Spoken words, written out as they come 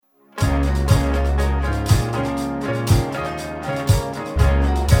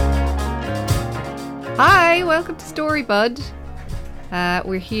Hi, welcome to Storybud.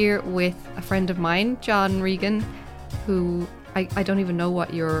 We're here with a friend of mine, John Regan, who I don't even know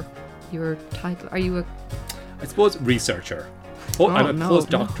what your title. Are you a? I suppose researcher. I'm a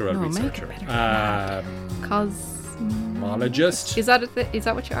postdoctoral researcher. Cosmologist. Is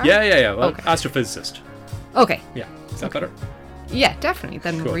that what you are? Yeah. Well, okay. Astrophysicist. Okay. Yeah. Is that better? Yeah, definitely.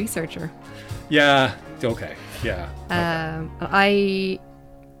 Then cool. Researcher. Yeah. Okay. Yeah. I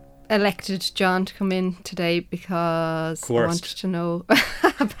elected John to come in today because I wanted to know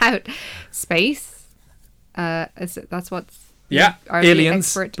about space. That's what's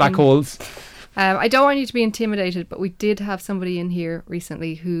aliens, black holes. I don't want you to be intimidated, but we did have somebody in here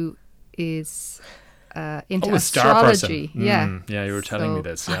recently who is into astrology. Yeah, you were telling me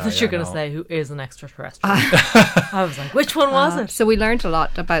this. Yeah, I thought you were going to say who is an extraterrestrial. I was like, which one was it? So we learned a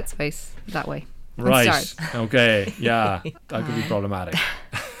lot about space that way. Right. Okay. Yeah, that could be problematic.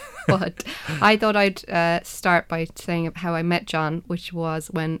 But I thought I'd start by saying how I met John, which was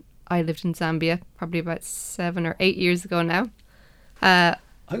when I lived in Zambia, probably about 7 or 8 years ago now. I'm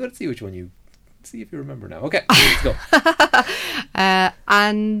going to see which one see if you remember now. Okay, let's go.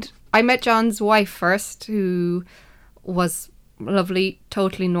 And I met John's wife first, who was a lovely,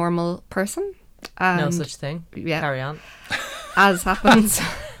 totally normal person. No such thing. Yeah. Carry on. As happens,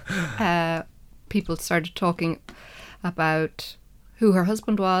 people started talking about who her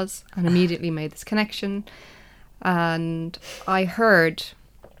husband was and immediately made this connection. And I heard...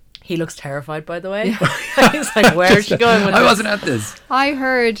 He looks terrified, by the way. He's like, where is she going with this? I wasn't at this. I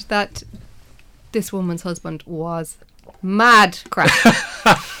heard that this woman's husband was mad crack.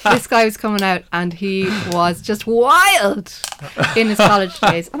 This guy was coming out and he was just wild in his college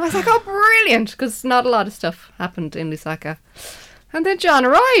days. And I was like, oh, brilliant, because not a lot of stuff happened in Lusaka. And then John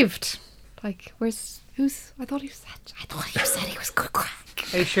arrived. Like, I thought you said he was good crack.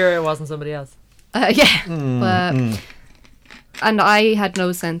 Are you sure it wasn't somebody else? Yeah. And I had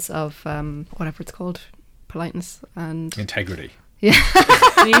no sense of whatever it's called, politeness and integrity. Yeah.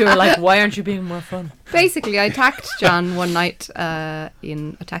 You were like, why aren't you being more fun? Basically, I attacked John one night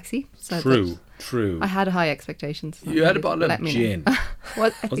in a taxi. So True. I had high expectations. You had a bottle of gin.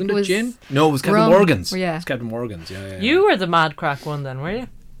 Wasn't it gin? No, it was Captain Morgan's. Yeah. It was Captain Morgan's, yeah. You were the mad crack one then, were you?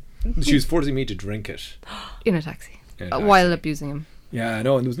 She was forcing me to drink it. In a taxi. While abusing him. Yeah, I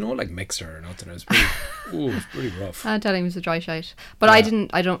know, and there was no mixer or nothing. It was pretty rough. I telling him he was a dry shite, but yeah.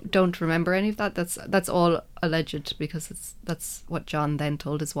 I don't remember any of that. That's all alleged, because that's what John then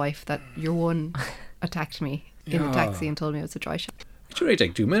told his wife, that your one attacked me in a taxi and told me I was a dry shite. It should only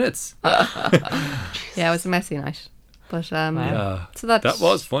take 2 minutes. Yeah, it was a messy night, but yeah. So that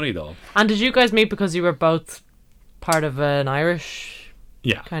was funny though. And did you guys meet because you were both part of an Irish?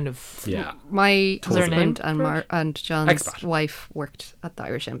 Yeah. Kind of. Yeah. My husband and John's wife worked at the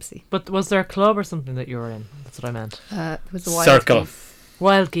Irish Embassy. But was there a club or something that you were in? That's what I meant. It was the Circle.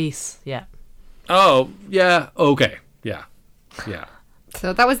 Wild Geese, yeah. Oh, yeah. Okay. Yeah.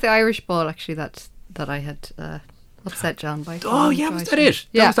 So that was the Irish ball, actually, that I had upset John by. Oh, yeah, was that it?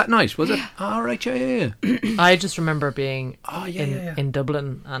 Yeah. That was that night, was it? All right, yeah. I just remember being in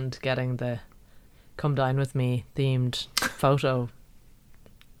Dublin and getting the Come Dine With Me themed photo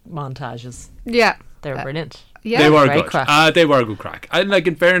montages. Yeah. They were brilliant. Yeah. They were Great good. Crack. They were good crack. And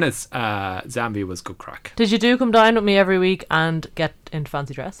in fairness, Zambia was good crack. Did you do Come Dine With Me every week and get into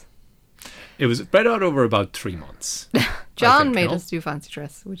fancy dress? It was spread out over about 3 months. John made us do fancy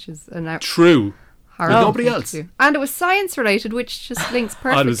dress, which is true. Horrible. Nobody else. And it was science related, which just links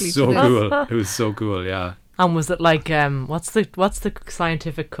perfectly. It was so cool. It was so cool, yeah. And was it like what's the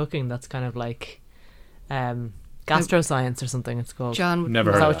scientific cooking that's kind of like gastroscience or something it's called? John would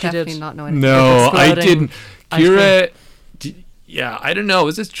never heard of definitely not know anything. No, I didn't. Kira, I don't know.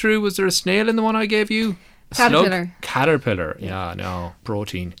 Is this true? Was there a snail in the one I gave you? Caterpillar. Yeah, no.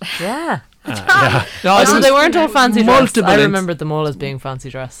 Protein. Yeah. Yeah. No, so they weren't all fancy dress. I multiple remembered them all as being fancy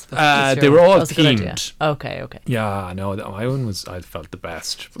dress. They were all themed. Okay. Yeah, no, my one was, I felt the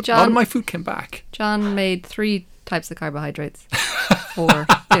best. But John, a lot of my food came back. John made 3 types of carbohydrates for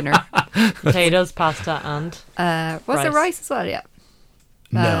dinner. Potatoes, pasta and was there rice as well? Yeah.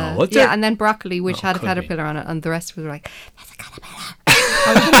 No, what's yeah, there? And then broccoli, which had a caterpillar on it, and the rest was like, that's a caterpillar.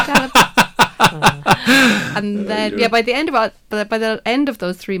 And then by the end of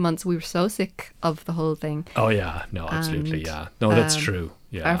those 3 months, we were so sick of the whole thing. Oh yeah, no, absolutely, and, yeah, no, that's true.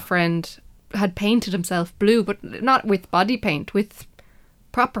 Yeah, our friend had painted himself blue, but not with body paint, with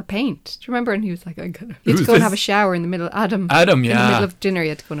proper paint. Do you remember? And he was like, "I gotta." He had to go and have a shower in the middle. Adam, yeah, in the middle of dinner, he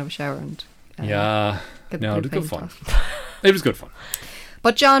had to go and have a shower and. It was good fun. It was good fun.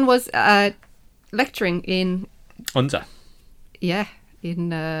 But John was lecturing in Unza. Yeah,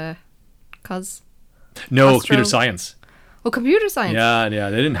 in No, Astro- computer science. Oh, computer science. Yeah.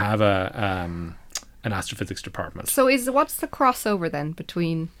 They didn't have an astrophysics department. So what's the crossover then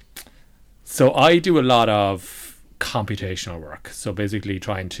between? So I do a lot of computational work. So basically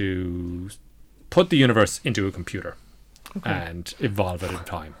trying to put the universe into a computer and evolve it in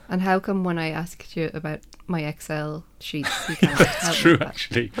time. And how come when I asked you about my Excel sheets, you can't help That's me true, with that?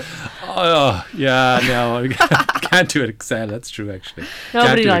 actually. Oh, yeah, no, I can't do Excel. That's true, actually. Nobody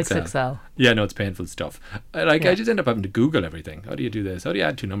Can't do likes Excel. Yeah, no, it's painful stuff. I just end up having to Google everything. How do you do this? How do you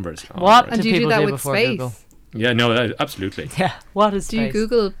add two numbers? Oh, What? right. And do you do people that do with before space? Google? Yeah, no, absolutely. Yeah. What is Do you space?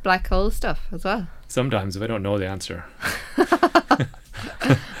 Google black hole stuff as well? Sometimes if I don't know the answer.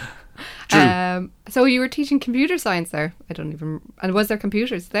 True. So you were teaching computer science there. I don't even. And was there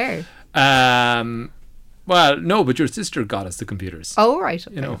computers there? Well, no, but your sister got us the computers. Oh right.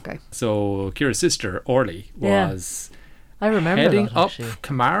 Okay. You know. Okay. So Kira's sister, Orly, Yeah. was I remember heading that, up actually.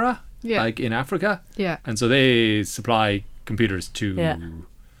 Kamara, Yeah. like in Africa. Yeah. And so they supply computers to Yeah.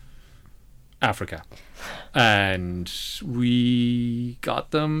 Africa. And we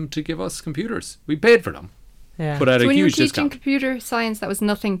got them to give us computers. We paid for them, Yeah. but at So a when you were huge teaching discount. computer science, that was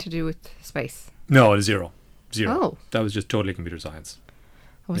nothing to do with space. No, it was zero. Oh. That was just totally computer science.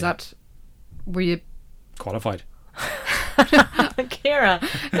 Or was Yeah. that? Were you? Qualified. Kira.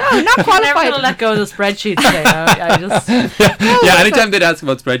 No, not I'm never qualified. going to let go of the spreadsheet today. I just... Yeah, anytime they'd ask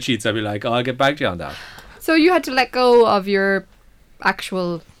about spreadsheets, I'd be like, oh, I'll get back to you on that. So you had to let go of your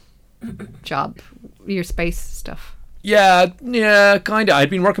actual job, your space stuff. Yeah, kind of. I'd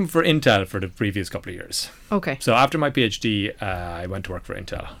been working for Intel for the previous couple of years. Okay. So after my PhD, I went to work for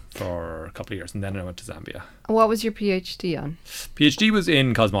Intel for a couple of years, and then I went to Zambia. What was your PhD on? PhD was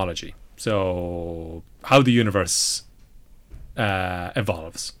in cosmology, so how the universe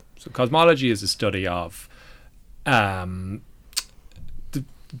evolves. So cosmology is a study of the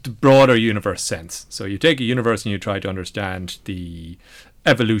broader universe sense. So you take a universe and you try to understand the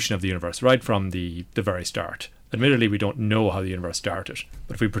evolution of the universe right from the very start. Admittedly, we don't know how the universe started,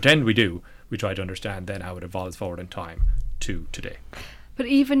 but if we pretend we do, we try to understand then how it evolves forward in time to today. But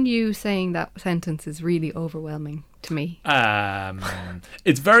even you saying that sentence is really overwhelming to me.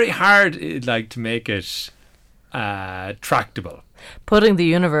 It's very hard, to make it tractable. Putting the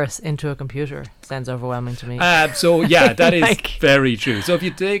universe into a computer sounds overwhelming to me. So yeah, that is Like- very true. So if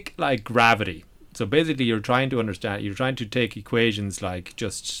you take like gravity, so basically you're trying to take equations like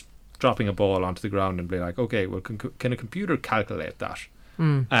just dropping a ball onto the ground and be like, okay, well, can a computer calculate that?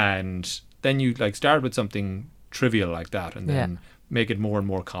 And then you start with something trivial like that, and then make it more and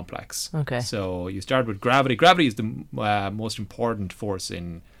more complex. Okay. So you start with gravity. Gravity is the most important force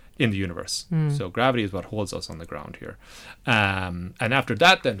in the universe. So gravity is what holds us on the ground here. And after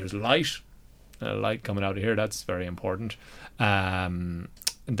that, then there's light. Light coming out of here, that's very important. And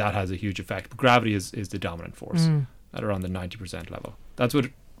that has a huge effect. But gravity is the dominant force at around the 90% level. That's what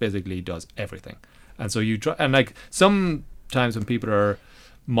basically does everything. And so you try, and sometimes when people are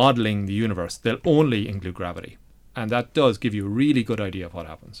modeling the universe, they'll only include gravity. And that does give you a really good idea of what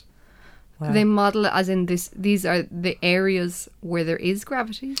happens. Wow. They model it as in these are the areas where there is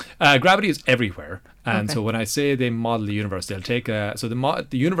gravity? Gravity is everywhere, and Okay. so when I say they model the universe, they'll take the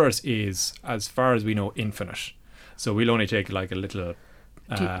universe is, as far as we know, infinite. So we'll only take like a little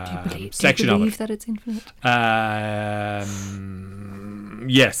Do you section believe of that it's infinite? it.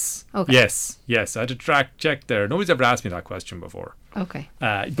 Yes. Okay. Yes. I had to check there. Nobody's ever asked me that question before. Okay.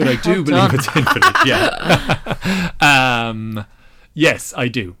 But I do Well believe done. it's infinite. Yeah. Yes, I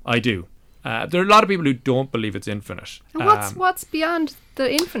do. There are a lot of people who don't believe it's infinite. And what's beyond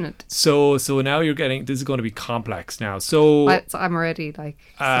the infinite? So now you're getting, this is going to be complex now. So I'm already so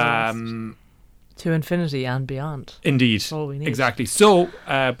lost. To infinity and beyond. indeed, all we need. exactly. So,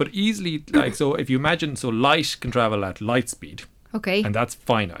 but easily, so if you imagine, so light can travel at light speed, Okay. and that's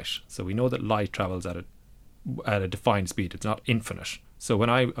finite. So we know that light travels at a defined speed. It's not infinite. So when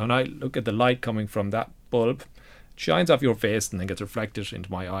I look at the light coming from that bulb, it shines off your face and then gets reflected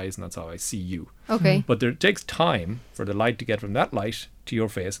into my eyes, and that's how I see you. Okay. But it takes time for the light to get from that light to your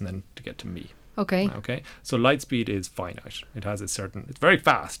face and then to get to me. Okay. Okay, so light speed is finite. It has it's very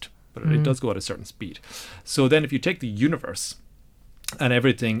fast, but it does go at a certain speed. So then if you take the universe and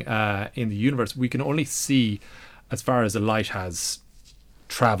everything in the universe, we can only see as far as the light has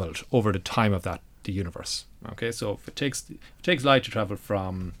traveled over the time of the universe. Okay, so if it takes light to travel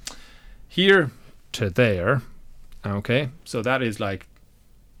from here to there, okay, so that's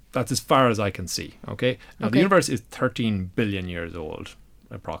as far as I can see. Okay, now the Okay. universe is 13 billion years old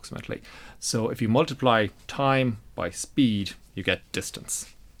approximately. So if you multiply time by speed, you get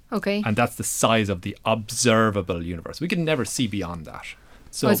distance. Okay. And that's the size of the observable universe. We can never see beyond that.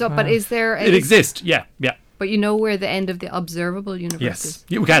 So but is there? it exists. Yeah. But you know where the end of the observable universe Yes. is.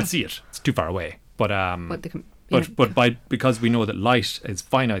 We can't see it. It's too far away. But because we know that light is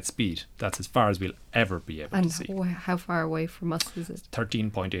finite speed, that's as far as we'll ever be able to see. How far away from us is it?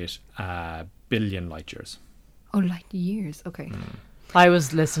 13.8 billion light years. Oh, light years. Okay. I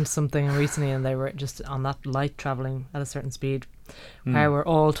was listening to something recently, and they were just on that light traveling at a certain speed, where we're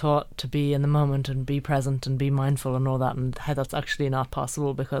all taught to be in the moment and be present and be mindful and all that, and how that's actually not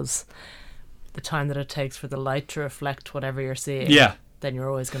possible because the time that it takes for the light to reflect whatever you're seeing, then you're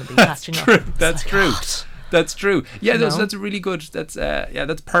always going to be catching up. That's true. That's true. Yeah, No. that's a really good.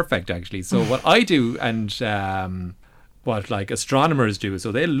 That's perfect actually. So what I do and what like astronomers do,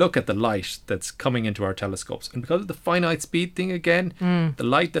 so they look at the light that's coming into our telescopes, and because of the finite speed thing again, the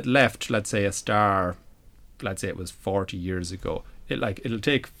light that left, let's say a star, let's say it was 40 years ago, it'll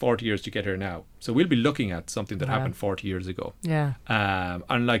take 40 years to get here now. So we'll be looking at something that happened 40 years ago. Yeah.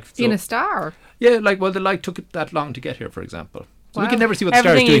 And like In a star. yeah, like well, the light took it that long to get here, for example. So we Wow. can never see what the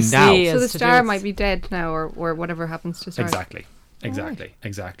star is Everything doing you now. see So the is to do star with- might be dead now, or whatever happens to stars. Exactly.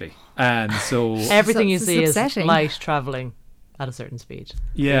 And so Everything you it's see is upsetting. light traveling at a certain speed.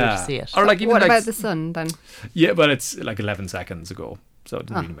 yeah, to see it. or like even What like about the sun then? yeah, but it's like 11 seconds ago, so it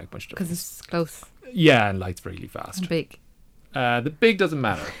doesn't really make much Because difference. it's close Yeah, and light's really fast. and big. The big doesn't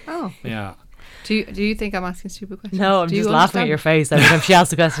matter. Oh. Yeah. Do you think I'm asking stupid questions? No, I'm Do you just laughing at understand? your face every time she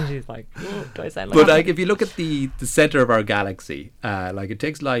asks a question. She's like, "Oh, do I sound like?" But that?" like if you look at the center of our galaxy, like it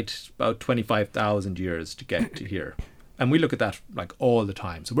takes light about 25,000 years to get to here. And we look at that like all the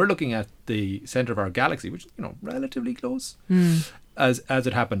time. So we're looking at the center of our galaxy, which is, relatively close, as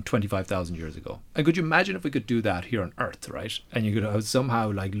it happened 25,000 years ago. And could you imagine if we could do that here on Earth, right? And you could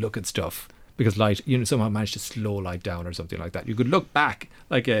somehow like look at stuff because light, somehow managed to slow light down or something like that. You could look back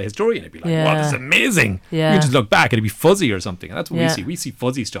like a historian and be like, wow, this is amazing. Yeah. You could just look back and it'd be fuzzy or something. And that's what we Yeah. see. We see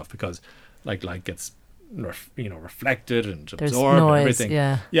fuzzy stuff because like light gets, reflected and There's absorbed noise, and everything.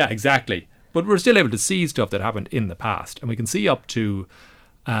 yeah. Yeah, exactly. But we're still able to see stuff that happened in the past, and we can see up to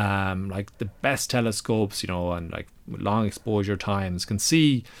like the best telescopes, and like long exposure times can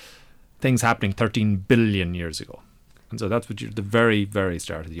see things happening 13 billion years ago. And so that's the very, very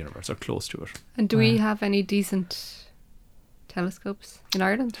start of the universe, or close to it. And do we have any decent telescopes in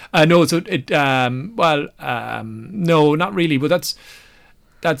Ireland? No, so no, not really. But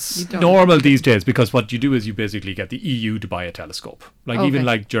that's You don't. normal these days, because what you do is you basically get the EU to buy a telescope. Like even Okay.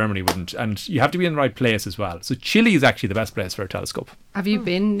 like Germany wouldn't, and you have to be in the right place as well. So Chile is actually the best place for a telescope. Have you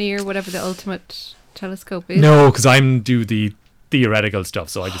been near whatever the ultimate telescope is? No, because I'm do the theoretical stuff,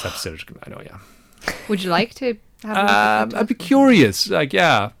 so I just have to sit. I know, yeah. Would you like to have a look at the I'd be telescope? curious, like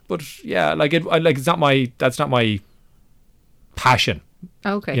it's not my. That's not my passion.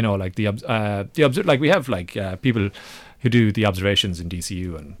 Okay. Like like we have like people who do the observations in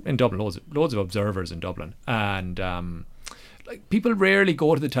DCU and in Dublin, loads of observers in Dublin, and like people rarely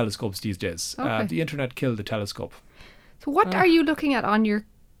go to the telescopes these days. Okay. The internet killed the telescope. So what are you looking at on your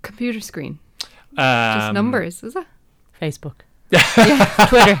computer screen? Just Just numbers, is it? Facebook.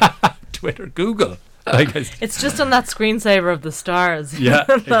 Twitter. Twitter, Google. Like It's just on that screensaver of the stars. Yeah,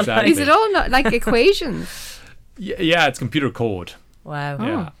 exactly. Is it all not like equations? yeah, it's computer code.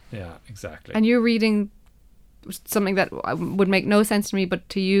 Wow. Yeah, exactly. And you're reading something that would make no sense to me, but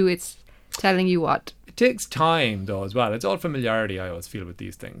to you it's telling you what? It takes time though as well. It's all familiarity, I always feel, with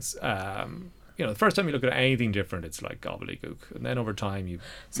these things. The first time you look at anything different, it's like gobbledygook, and then over time you.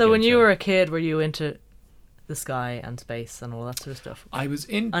 So begin when you to- were a kid, were you into the sky and space and all that sort of stuff? I was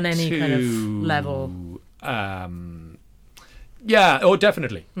into On any kind of level? Yeah. Oh,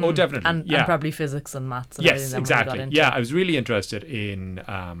 definitely. Oh, definitely. And yeah. probably physics and maths and Yes, everything. Then exactly. When you got into. Yeah, I was really interested in.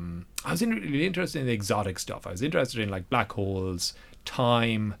 Really interested in the exotic stuff. I was interested in like black holes,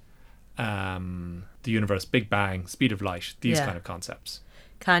 time, the universe, Big Bang, speed of light, these Yeah. kind of concepts.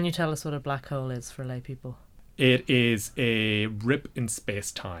 Can you tell us what a black hole is for lay people? It is a rip in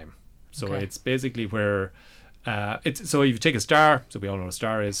space time. So Okay. it's basically where it's so if you take a star, so we all know what a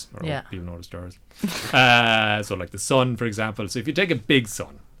star is, or Yeah. people know what a star is. So like the sun, for example. So if you take a big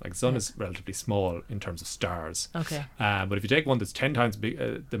sun, like the sun is relatively small in terms of stars. Okay. But if you take one that's 10 times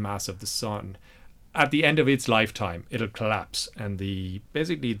the mass of the sun, at the end of its lifetime, it'll collapse, and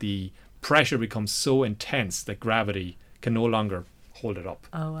basically the pressure becomes so intense that gravity can no longer hold it up,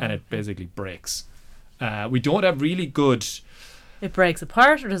 Oh, wow. and it basically breaks. We don't have really good. It breaks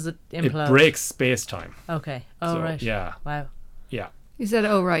apart or does it implode? It breaks space time. Okay. Oh, So, right. Yeah, Wow. yeah, You said,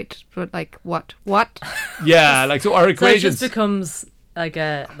 oh, right. But like what? What? yeah. Like so, our So it equations. just becomes like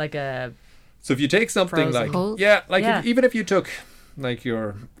a So if you take something Frozen like holes? yeah, like Yeah. even if you took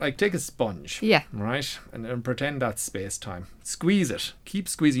like take a sponge, Yeah. right, and pretend that's space time. Squeeze it, keep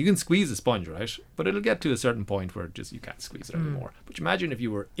squeezing. You can squeeze a sponge, right, but it'll get to a certain point where just you can't squeeze it anymore. But imagine if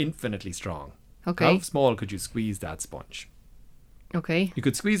you were infinitely strong. Okay. How small could you squeeze that sponge? Okay. You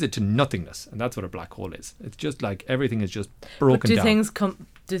could squeeze it to nothingness, and that's what a black hole is. It's just like everything is just broken But down.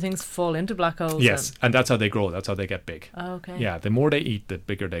 do things fall into black holes? Yes, and that's how they grow. That's how they get big. Oh, okay. Yeah, the more they eat, the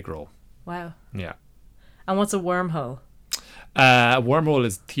bigger they grow. Wow. Yeah. And what's a wormhole? A wormhole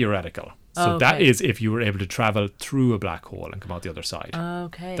is theoretical. So Oh, that okay. is if you were able to travel through a black hole and come out the other side.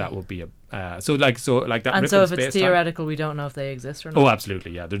 Okay. That would be so like that. And rip so in if it's space-time- theoretical, we don't know if they exist or not. Oh,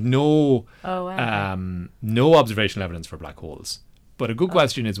 absolutely. Yeah, there's no Oh, wow. no observational evidence for black holes. But a good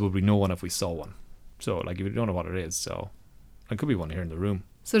question is, would we know one if we saw one? So like if we don't know what it is, so there could be one here in the room.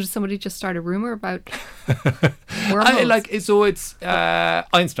 So did somebody just start a rumor about wormholes? So it's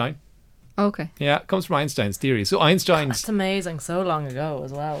Einstein. Okay. Yeah, it comes from Einstein's theory. So Einstein's That's amazing. So long ago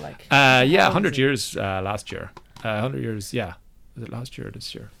as well. Like. yeah, How 100 is it? years last year. 100 years, yeah. Was it last year or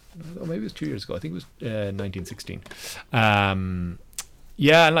this year? Oh, maybe it was 2 years ago. I think it was 1916.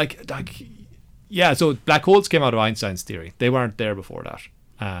 Yeah, yeah, so black holes came out of Einstein's theory. They weren't there before that.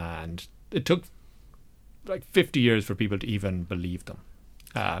 And it took like 50 years for people to even believe them.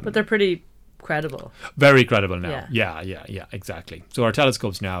 But they're pretty credible. Very credible now. Yeah. Yeah, exactly. So our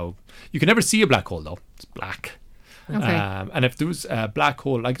telescopes now, you can never see a black hole though. It's black. Okay. And if there was a black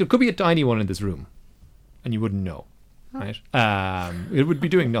hole, like there could be a tiny one in this room and you wouldn't know, right? It would be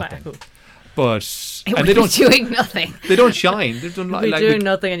doing nothing. Wow. But It and would they be don't doing nothing. they don't shine. They don't You'd be doing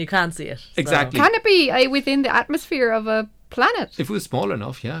nothing and you can't see it. So. Exactly. Can it be within the atmosphere of a planet? If it was small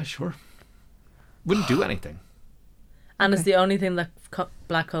enough, yeah, sure. Wouldn't do anything. And it's the only thing that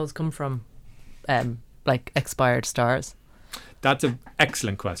black holes come from, like expired stars. That's an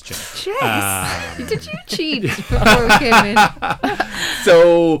excellent question. Yes. Did you cheat before we came in?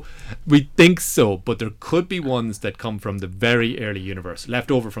 So we think so, but there could be ones that come from the very early universe, left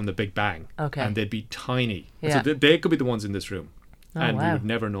over from the Big Bang. Okay. And they'd be tiny. Yeah. So they could be the ones in this room. Oh, And we wow. would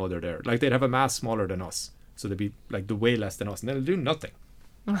never know they're there. Like they'd have a mass smaller than us. So they'd be like the way less than us. And they'll do nothing.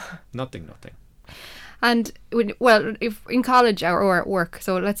 nothing. And if in college or at work,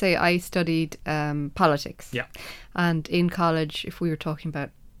 so let's say I studied politics. Yeah. And in college, if we were talking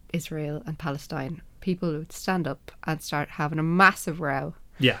about Israel and Palestine, people would stand up and start having a massive row.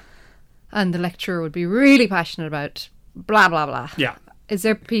 Yeah. And the lecturer would be really passionate about blah, blah, blah. Yeah. Is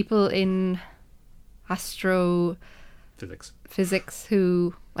there people in astrophysics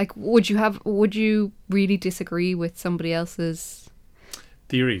who, like, would you really disagree with somebody else's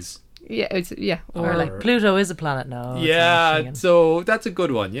Theories. Or like Pluto is a planet now. Yeah, so that's a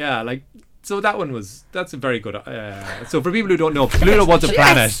good one. Yeah, like so that's a very good. So for people who don't know, Pluto was a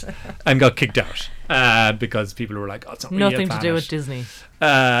planet and got kicked out because people were like, "Oh, it's not really Nothing a planet." to do with Disney.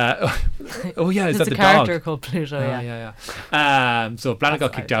 Oh yeah, is It's that a the character dog? called Pluto. Oh, yeah. So a planet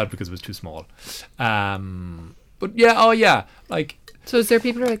got kicked out because it was too small. But yeah, like. So is there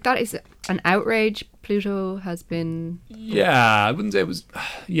people who are like, that is an outrage? Pluto has been... Yeah, I wouldn't say it was...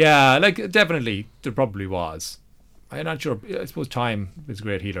 Yeah, like, definitely, there probably was. I'm not sure. I suppose time is a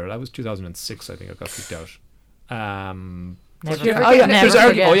great healer. That was 2006, I think I got kicked out. Never There's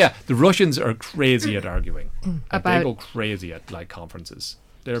forget. oh, yeah. The Russians are crazy at arguing. Like, they About- go crazy at, like, conferences.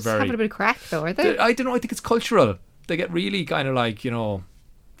 They're Just having a very... bit of crack, though, are they? I don't know. I think it's cultural. They get really kind of, like,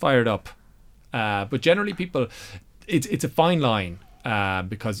 fired up. But generally, people... It's a fine line.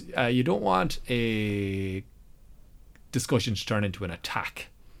 Because you don't want a discussion to turn into an attack.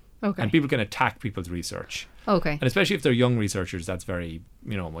 Okay. And people can attack people's research. Okay. And especially if they're young researchers, that's very,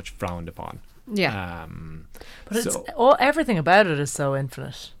 much frowned upon. Yeah. But So- everything about it is so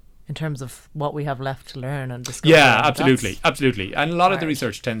infinite in terms of what we have left to learn and discover. Yeah, And absolutely. And a lot of the hard.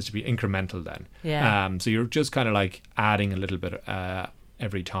 research tends to be incremental then. Yeah. So you're just kind of like adding a little bit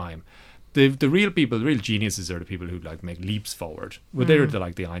every time. The real people, the real geniuses are the people who like make leaps forward. Well, they're the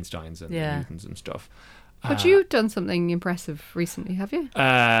Einsteins and the Yeah. Newtons and stuff. But you've done something impressive recently, have you?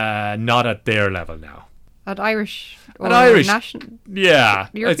 Not at their level now. At Irish or At Irish. national? Yeah,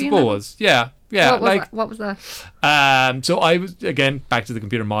 European I suppose. Yeah. What was that? So I was again back to the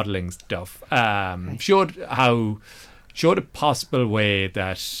computer modeling stuff. Showed a possible way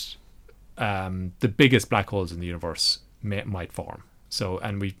that the biggest black holes in the universe might form. So,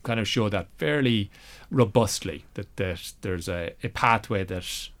 and we kind of show that fairly robustly that there's a pathway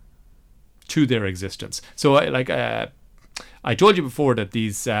to their existence. So, I told you before that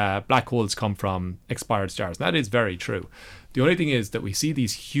these black holes come from expired stars. And that is very true. The only thing is that we see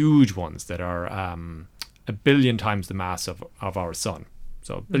these huge ones that are 1 billion times the mass of our sun.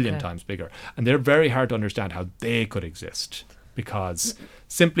 So, a billion Okay. times bigger. And they're very hard to understand how they could exist. because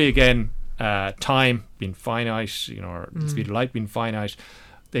simply again, time being finite, or the speed of light being finite,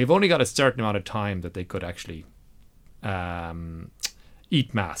 they've only got a certain amount of time that they could actually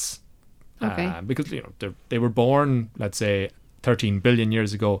eat mass. Okay. Because they were born, let's say, 13 billion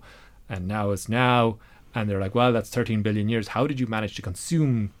years ago, and now it's now, and they're like, well, that's 13 billion years. How did you manage to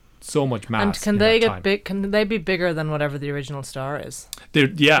consume so much mass? And can they get big? Can they be bigger than whatever the original star is?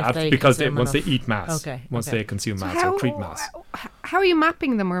 Because once they eat mass, once they consume mass or accrete mass. How are you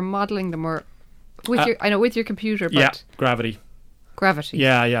mapping them or modeling them, or with your computer? But gravity. Gravity.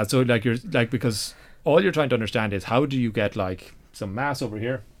 Yeah. So because all you're trying to understand is how do you get some mass over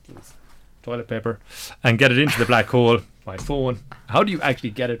here, toilet paper, and get it into the black hole. My phone. How do you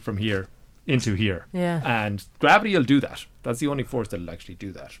actually get it from here into here? Yeah. And gravity will do that. That's the only force that'll actually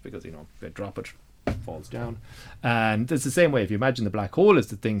do that, because they drop it, falls down. And it's the same way. If you imagine the black hole is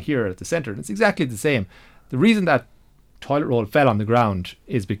the thing here at the center, it's exactly the same. The reason that toilet roll fell on the ground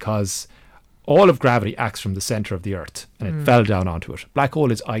is because all of gravity acts from the center of the Earth, and it fell down onto it. Black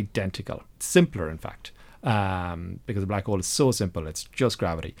hole is identical, simpler in fact, because the black hole is so simple. It's just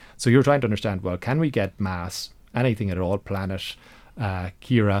gravity. So you're trying to understand, well, can we get mass, anything at all, planet,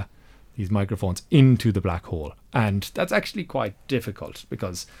 Kira, these microphones, into the black hole? And that's actually quite difficult,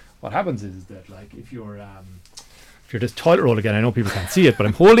 because what happens is that if you're this toilet roll again, I know people can't see it, but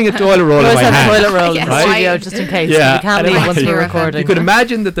I'm holding a toilet roll in my hand. Toilet roll in the studio, just in case. Yeah, we can't leave once we're recording. You could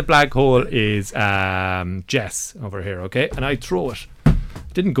imagine that the black hole is Jess over here, okay? And I throw it.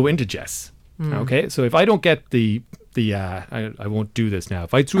 It didn't go into Jess, okay? So if I don't get I won't do this now.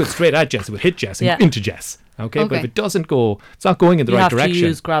 If I threw it straight at Jess, it would hit Jess and into Jess. Okay, but if it doesn't go, it's not going in the right direction. You have to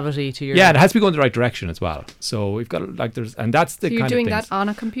use gravity to your... Yeah, and it has to be going in the right direction as well. So we've got and that's the kind of thing. You're doing that on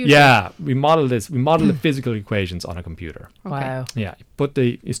a computer? Yeah, we model this. We model the physical equations on a computer. Okay. Wow. Yeah, but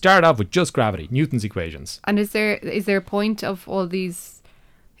you start off with just gravity, Newton's equations. And is there a point of all these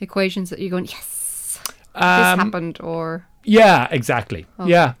equations that you're going, yes, this happened, or... Yeah, exactly. Okay.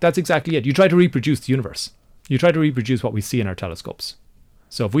 Yeah, that's exactly it. You try to reproduce the universe. You try to reproduce what we see in our telescopes.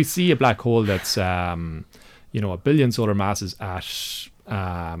 So if we see a black hole that's... a billion solar masses at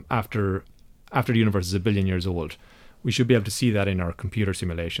after the universe is a billion years old, we should be able to see that in our computer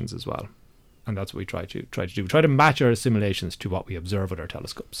simulations as well. And that's what we try to do. We try to match our simulations to what we observe with our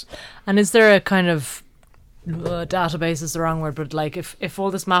telescopes. And is there a kind of database is the wrong word, but if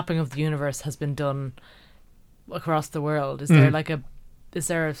all this mapping of the universe has been done across the world, is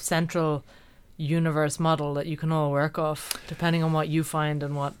there a central universe model that you can all work off, depending on what you find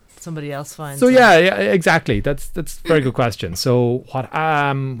and what somebody else finds? So yeah, exactly. That's a very good question. So what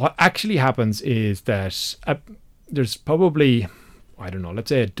actually happens is that there's probably, I don't know, let's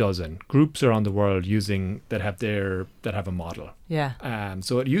say a dozen groups around the world that have a model. Yeah.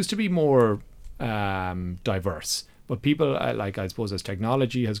 So it used to be more diverse, but people I suppose as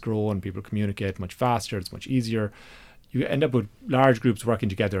technology has grown, people communicate much faster. It's much easier. You end up with large groups working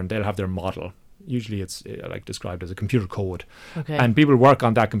together, and they'll have their model. Usually it's described as a computer code. Okay. And people work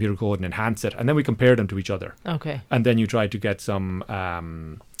on that computer code and enhance it, and then we compare them to each other. Okay. And then you try to get some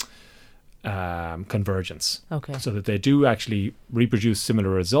convergence. Okay. So that they do actually reproduce similar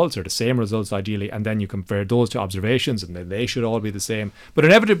results, or the same results ideally, and then you compare those to observations, and then they should all be the same. But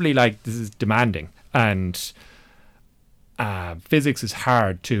inevitably, this is demanding, and physics is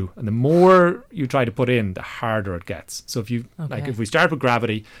hard too. And the more you try to put in, the harder it gets. So if if we start with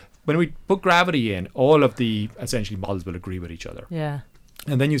gravity, when we put gravity in, all of the essentially models will agree with each other. Yeah.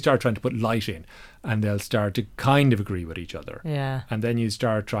 And then you start trying to put light in, and they'll start to kind of agree with each other. Yeah. And then you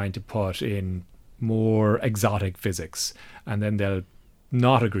start trying to put in more exotic physics, and then they'll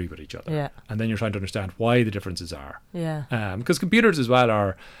not agree with each other. Yeah. And then you're trying to understand why the differences are. Yeah. Because computers as well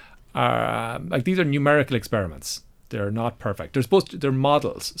are these are numerical experiments. They're not perfect. They're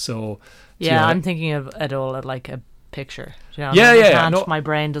models. So yeah, I'm thinking of it all at like a picture. My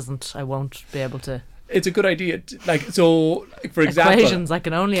brain doesn't. I won't be able to. It's a good idea. For example, equations. I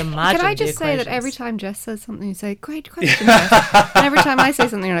can only imagine. Can I just say that every time Jess says something, you say, "Great question," Jess. And every time I say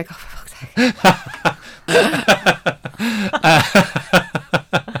something, you're like, "Oh, for fuck's sake."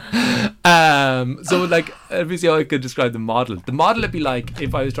 Let me see how I could describe the model. The model would be like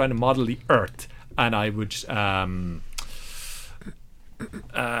if I was trying to model the Earth, and I would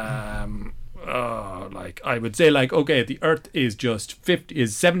I would say okay, the Earth is just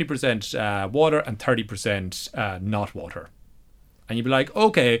 70% water and 30% not water, and you'd be like,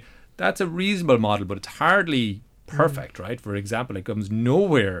 okay, that's a reasonable model, but it's hardly perfect, right? For example, it comes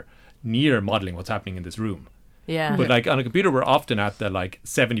nowhere near modeling what's happening in this room. Yeah. But on a computer, we're often at the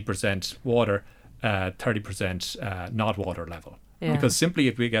 70% water, 30% not water level, because simply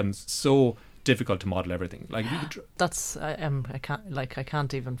it becomes so difficult to model everything. Like if you could That's I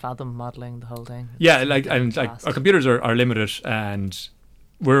can't even fathom modeling the whole thing. yeah, like and like vast. our computers are limited, and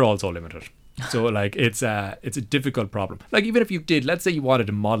we're also limited. So like it's a difficult problem. Like even if you did, let's say you wanted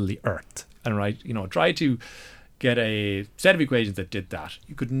to model the Earth, and try to get a set of equations that did that,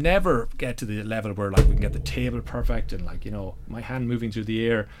 you could never get to the level where like we can get the table perfect, and like my hand moving through the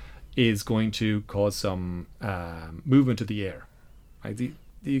air is going to cause some movement of the air. Like the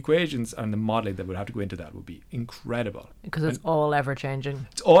equations and the modeling that would have to go into that would be incredible, Because it's all ever changing.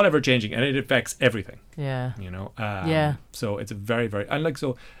 it's all ever changing, and it affects everything. Yeah. Yeah. So it's a very, very,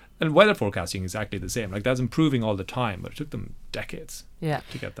 and weather forecasting is exactly the same. Like that's improving all the time, but it took them decades Yeah.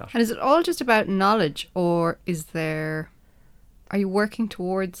 to get that. And is it all just about knowledge, or are you working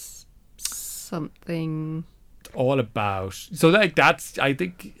towards something? All about, so like that's, I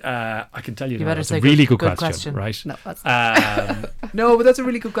think I can tell you, You now, better that's say a really good good question. question, right? No, that's No, but that's a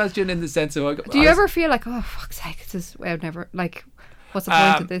really good question in the sense of. Do you ever feel like, oh fuck's sake, this is I would never like? What's the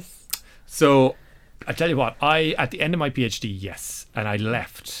point of this? So I tell you what, at the end of my PhD, yes, and I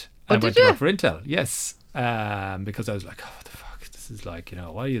left and did went to you? work for Intel, yes, because I was like, oh, what the fuck, this is like,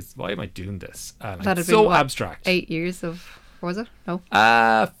 why am I doing this? Like, That'd so been what, abstract. 8 years of, or was it? No.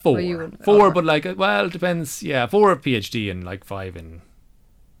 Four, you- four, okay. but like, well, it depends. Yeah, 4 of PhD and like 5 in,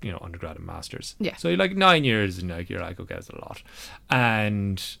 undergrad and masters. Yeah. So you're like 9 years, and like you're like, okay, that's a lot,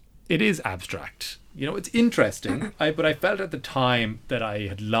 and it is abstract. It's interesting. But I felt at the time that I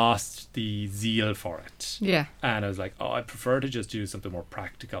had lost the zeal for it. Yeah. And I was like, I prefer to just do something more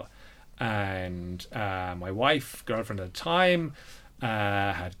practical. And my girlfriend at the time,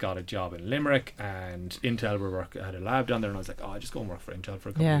 had got a job in Limerick, and Intel had a lab down there, and I was like, I just go and work for Intel for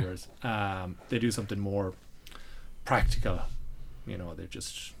a couple of years. They do something more practical. They're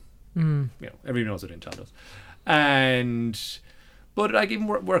just, everybody knows what Intel does. But like even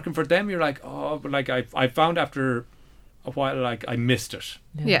working for them, you're like, but like I found after a while, like I missed it.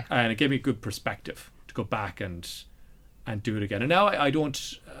 Yeah. And it gave me a good perspective to go back and do it again. And now I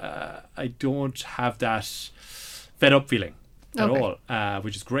don't have that fed up feeling at all,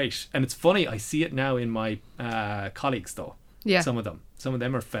 which is great. And it's funny, I see it now in my colleagues though. Yeah. Some of them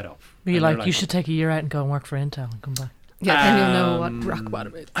are fed up. You're And they're like, you should take a year out and go and work for Intel and come back. Yeah. Then you'll know what rock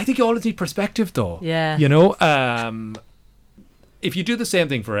bottom is. I think you always need perspective though. Yeah. If you do the same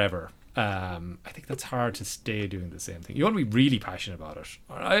thing forever, I think that's hard to stay doing the same thing. You want to be really passionate about it.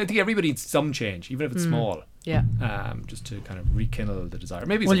 I think everybody needs some change, even if it's small. Yeah. Just to kind of rekindle the desire.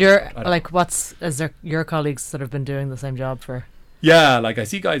 Maybe. Well, it's you're I don't like, is there your colleagues that have been doing the same job for? Yeah, like I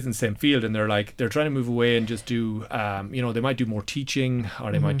see guys in the same field, and they're trying to move away and just do, they might do more teaching,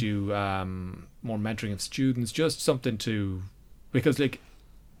 or they might do more mentoring of students, just something because like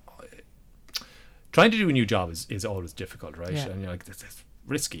trying to do a new job is always difficult, right? Yeah. And you're like, it's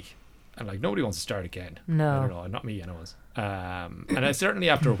risky, and like nobody wants to start again. No. I don't know, not me, anyways. And I certainly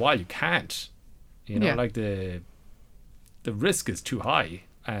after a while you can't, like the risk is too high,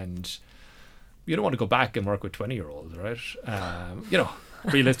 and you don't want to go back and work with 20-year-olds, right?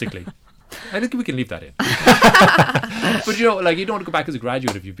 Realistically. I think we can leave that in. But you don't want to go back as a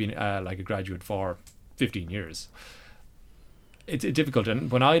graduate if you've been like a graduate for 15 years. It's difficult.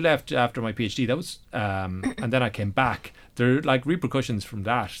 And when I left after my PhD, that was and then I came back, there are like repercussions from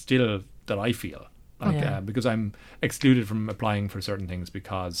that still that I feel because I'm excluded from applying for certain things,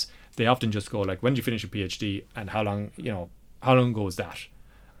 because they often just go like, when did you finish your PhD and how long ago was that?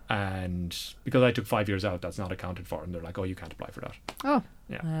 And because I took 5 years out, that's not accounted for, and they're like, you can't apply for that. Oh.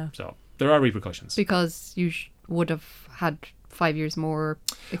 Yeah. So there are repercussions. Because you would have had 5 years more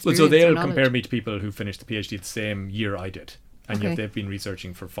experience. Well, so or they'll knowledge. compare me to people who finished the PhD the same year I did, and Okay. yet they've been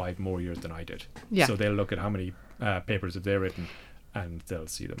researching for 5 more years than I did. Yeah. So they'll look at how many papers have they written, and they'll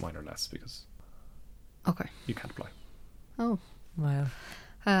see that mine are less, because Okay. you can't apply. Oh. Wow.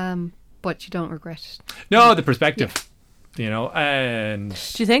 But you don't regret it. No, the perspective, and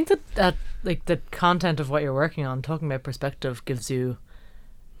Do you think that like the content of what you're working on, talking about perspective, gives you,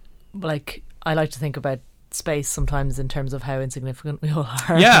 like, I like to think about space sometimes in terms of how insignificant we all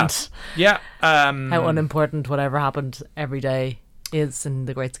are. Yeah. And yeah, how unimportant whatever happened every day is in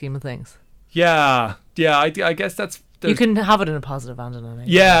the great scheme of things. yeah. I guess that's. You can have it in a positive and in a negative.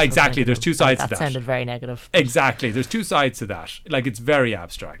 Yeah, That's exactly. negative. There's two sides to That that. sounded very negative. Exactly. There's two sides to that. Like, it's very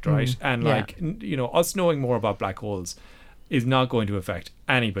abstract, right? And Yeah. like, us knowing more about black holes is not going to affect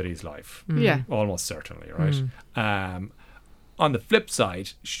anybody's life. Yeah. Almost certainly, right? On the flip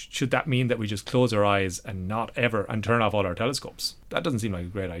side, should that mean that we just close our eyes and not ever and turn off all our telescopes? That doesn't seem like a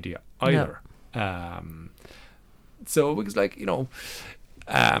great idea either. So because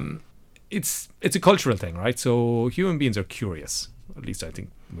it's a cultural thing, right? So human beings are curious, At least I think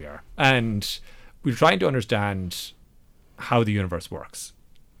we are. And we're trying to understand how the universe works.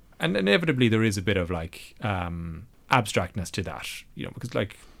 And inevitably there is a bit of like abstractness to that, you know, because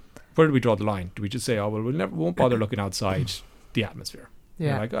like, where do we draw the line? Do we just say, oh, well, won't bother looking outside the atmosphere?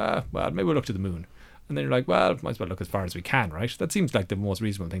 Yeah. You're like, well, maybe we'll look to the moon. And then you're like, well, might as well look as far as we can, right? That seems like the most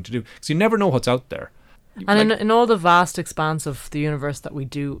reasonable thing to do. Because you never know what's out there. And Like- in all the vast expanse of the universe that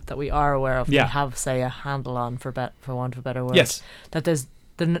we are aware of, Yeah. we have, say, a handle on, for want of a better word. Yes. That there's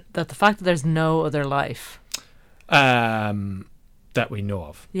that the fact that there's no other life. That we know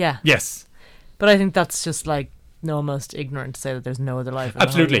of. Yeah. Yes. But I think that's just like almost ignorant to say that there's no other life. In the whole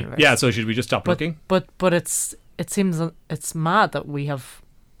Absolutely. universe. Yeah. So should we just stop But looking? it seems it's mad that we have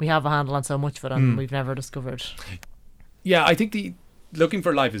a handle on so much of it and we've never discovered. Yeah, I think the looking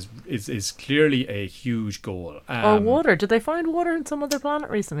for life is clearly a huge goal. Or water. Did they find water in some other planet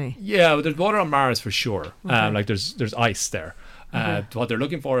recently? Yeah, well, there's water on Mars for sure. Like there's ice there. What they're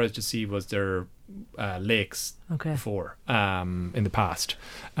looking for is to see was there lakes before in the past,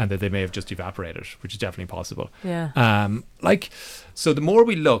 and that they may have just evaporated, which is definitely possible. Yeah. So the more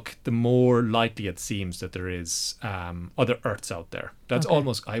we look, the more likely it seems that there is other Earths out there. That's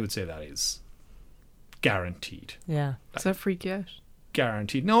almost, I would say, that is guaranteed. Yeah. Does that freak you out?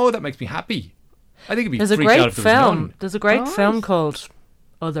 Guaranteed. No, that makes me happy. I think it'd be There's a freaked out great if there was film. none. There's a great Alright. film called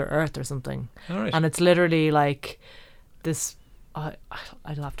Other Earth or something. All right. And it's literally like this. I'll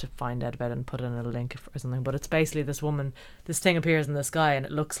have to find out about it and put in a link or something. But it's basically this woman. This thing appears in the sky and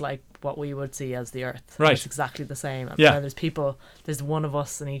it looks like what we would see as the Earth. And Right. it's exactly the same. And Yeah. there's people. There's one of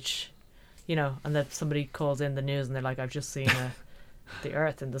us in each. You know, and then somebody calls in the news and they're like, "I've just seen the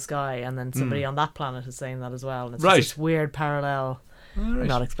Earth in the sky," and then somebody on that planet is saying that as well. And it's Right. just this weird parallel. All I'm right.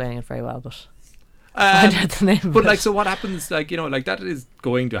 not explaining it very well, but find out the name. of But it. like, so what happens? Like, you know, like that is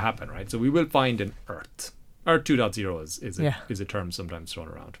going to happen, right? So we will find an Earth. Earth 2.0 is a term sometimes thrown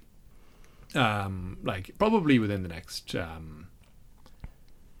around. Like probably within the next, I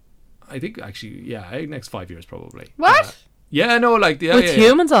think actually, next 5 years probably. What? Yeah, no, like with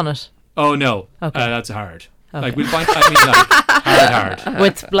humans on it. Oh no, Okay. that's hard. Okay. Like we'll find. I mean, like hard.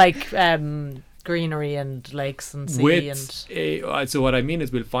 With like greenery and lakes and sea and. So what I mean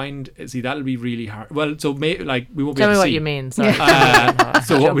is we'll find. See, that'll be really hard. Well, so like we won't be Tell able me to what see. you mean. Sorry.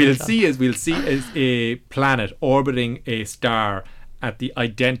 So what we'll Jump. see is a planet orbiting a star at the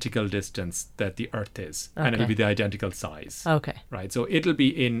identical distance that the Earth is, and it'll Okay. be the identical size. Okay. Right. So it'll be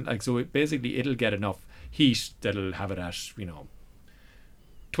in like basically it'll get enough heat that'll have it at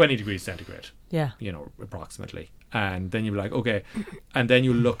 20 degrees centigrade. Yeah. Approximately. And then you'll be like, okay, and then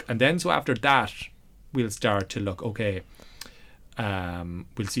you look, and then so after that we'll start to look, okay,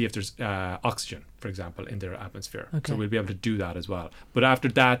 we'll see if there's oxygen, for example, in their atmosphere. Okay. So we'll be able to do that as well. But after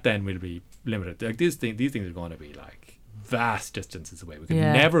that, then we'll be limited. Like these things are going to be like vast distances away. We can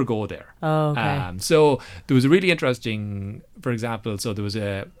never go there. Oh, okay. So there was a really interesting, for example, so there was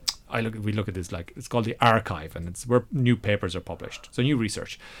we look at this, like it's called the archive, and it's where new papers are published, so new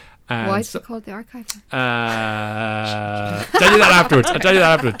research. Why is it called the archive? I'll tell you that afterwards.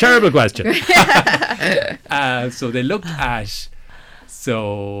 Terrible question. So they looked at.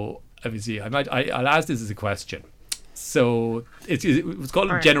 So let me see. I'll ask this as a question. So it was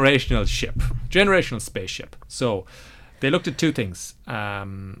called a generational spaceship. So they looked at two things.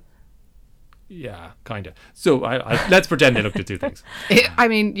 Yeah, kind of. So let's pretend they looked at two things. I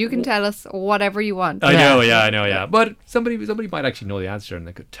mean, you can tell us whatever you want. I know, yeah. But somebody might actually know the answer, and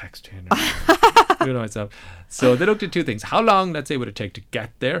they could text in. You know myself. So they looked at two things. How long, let's say, would it take to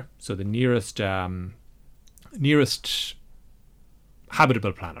get there? So the nearest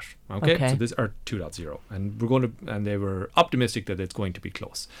habitable planet. Okay. So this Earth 2.0, and they were optimistic that it's going to be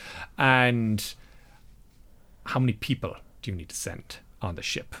close. And how many people do you need to send on the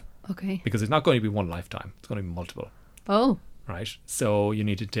ship? Okay. Because it's not going to be one lifetime; it's going to be multiple. Oh. Right. So you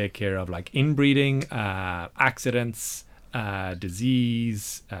need to take care of like inbreeding, accidents,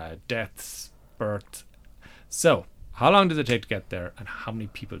 disease, deaths, birth. So how long does it take to get there, and how many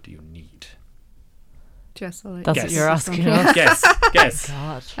people do you need? Jess, I'll let That's you what Guess. you're asking us. Guess.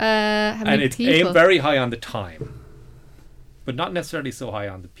 God. How many And it's people? aimed very high on the time, but not necessarily so high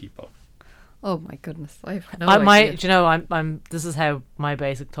on the people. Oh my goodness, I've no I idea. might, do you know, I'm. This is how my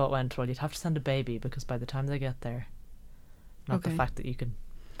basic thought went. Well, you'd have to send a baby because by the time they get there, not the Okay. fact that you can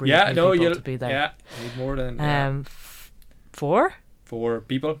breed Yeah, new no, people you'll to be there. Yeah, you need more than 4? 4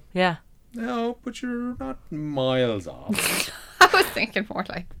 people. Yeah. No, but you're not miles off. I was thinking more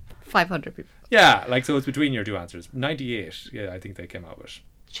like 500 people. Yeah, like so it's between your two answers. 98. Yeah, I think they came out with.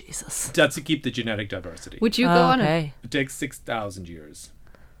 Jesus. That's to keep the genetic diversity. Would you go on it? Okay. It takes 6,000 years.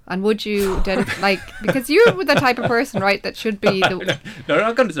 And would you because you're the type of person, right, that should be the No, they're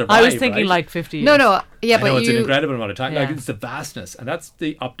not going to survive. I was thinking right? like 50 years. no, yeah, I know but it's an you incredible amount of time. Like Yeah. it's the vastness, and that's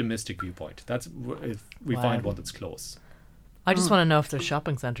the optimistic viewpoint. That's if we Wow. find one that's close. I just want to know if there's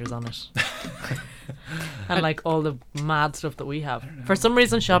shopping centres on it. And like all the mad stuff that we have. For some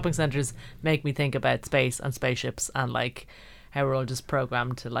reason, shopping centres make me think about space and spaceships and like how we're all just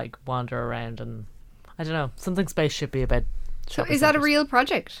programmed to like wander around, and I don't know, something spaceshipy about so shopping is that a centres. real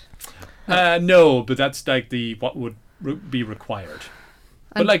project? No, but that's like what would be required.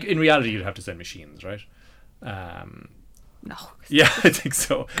 But And- like in reality, you'd have to send machines, right? No. Yeah, I think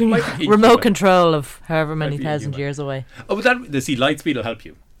so. Might be Remote inhuman. control of however many be thousand inhuman. years away. Oh, but the light speed will help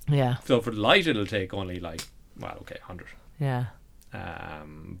you. Yeah, So for the light, it'll take only 100. yeah.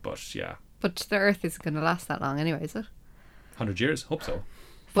 But yeah, But the Earth isn't going to last that long anyway, is it? 100 years. Hope so.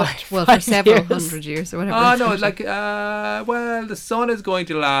 But for 5 several years. hundred years or whatever. Oh no, the sun is going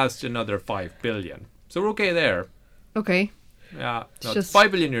to last another 5 billion. So we're okay there. Okay. Yeah, It's no, it's just-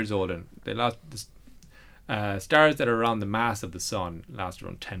 5 billion years old, and they last. Stars that are around the mass of the sun last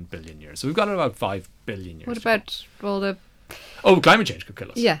around 10 billion years. So we've got about 5 billion years. What to go. about all the Climate change could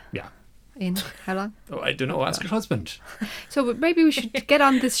kill us. Yeah. Yeah. in how long? Oh, I don't know. Ask your husband. So maybe we should get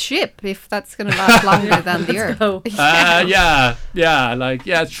on this ship if that's going to last longer than the Earth. go.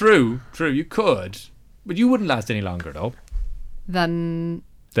 Yeah. True. You could, but you wouldn't last any longer though Than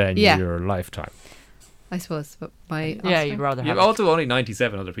than Yeah. your lifetime. I suppose, but my Yeah, offspring. you'd rather You have have it. also only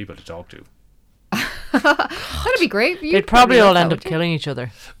 97 other people to talk to. That'd be great. You'd They'd probably like all that, end up would you? killing each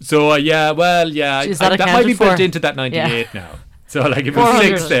other. So Is that that might be accounted built for? into that 98 now. So like if it was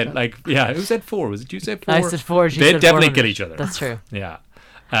 400. 6, then who said 4? Was it you said 4? I said 4. She They'd said definitely 400. kill each other. That's true. Yeah.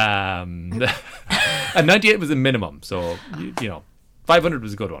 And 98 was the minimum. So, 500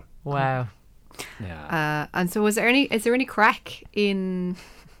 was a good one. Wow. Yeah. And so is there any crack in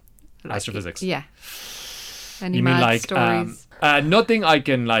Astrophysics. Yeah. Any You mean mad like stories? nothing I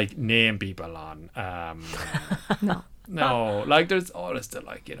can like name people on. No. No, like there's always the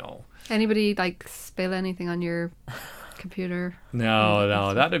Anybody like spill anything on your computer?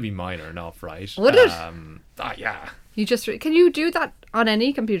 No, that'd be minor enough, right? Would it? Yeah. You just can you do that on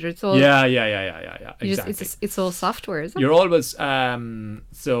any computer? It's all Yeah. you Exactly. it's all software, is it? You're always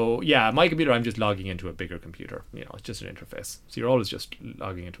my computer. I'm just logging into a bigger computer. It's just an interface. So you're always just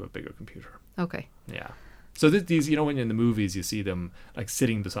logging into a bigger computer. Okay. Yeah. So these, when in the movies you see them like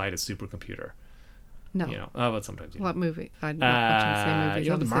sitting beside a supercomputer. No. But sometimes. What movie? I'm not watching the same movie.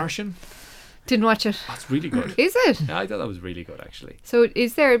 The obviously. Martian. Didn't watch it. That's really good. Is it? Yeah, I thought that was really good actually. So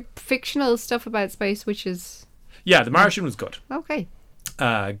is there fictional stuff about space which is Yeah, The Martian was good. okay?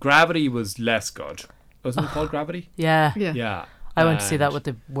 Gravity was less good. Wasn't it called Gravity? Yeah. Yeah. Yeah. I went to see that And- with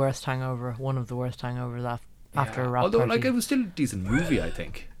the worst hangover, one of the worst hangovers after a rap Although, party. it was still a decent movie, I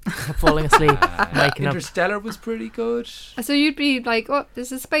think. Kept falling asleep, waking up. Interstellar was pretty good. So you'd be like, "Oh,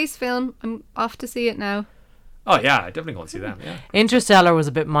 this is a space film. I'm off to see it now." Oh yeah, I definitely go and see them. Yeah. Interstellar was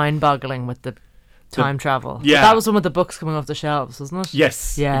a bit mind-boggling with the time travel. But yeah. that was one with the books coming off the shelves, wasn't it?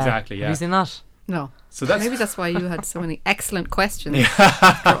 Yes. Yeah. Exactly. Yeah. Have you seen that? No. So that's Maybe that's why you had so many excellent questions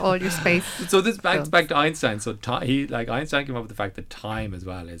for all your space. So this backs films. back to Einstein. So Einstein came up with the fact that time as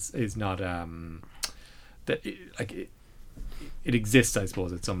well is not that it exists, I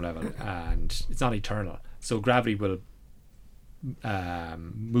suppose, at some level, and it's not eternal. So gravity will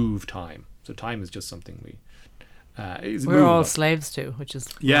move time. So time is just something is We're all movable. slaves to, which is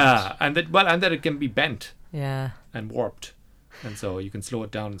Yeah, and that it can be bent yeah. and warped, and so you can slow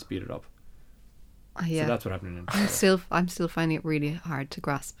it down and speed it up. Yeah. So that's what happened in I'm still finding it really hard to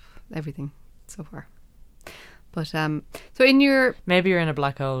grasp everything so far. But so in your Maybe you're in a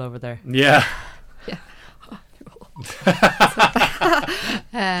black hole over there. Yeah.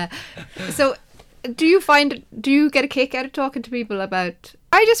 so do you get a kick out of talking to people about?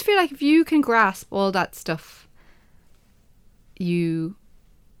 I just feel like if you can grasp all that stuff, you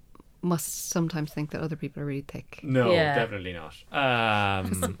must sometimes think that other people are really thick. No, Yeah. definitely not. I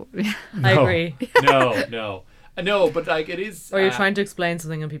No. agree. No, but like it is. Or you're trying to explain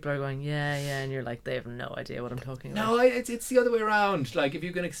something and people are going, yeah, and you're like, they have no idea what I'm talking about. No, it's the other way around. Like if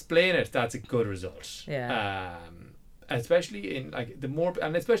you can explain it, that's a good result. Yeah. Especially in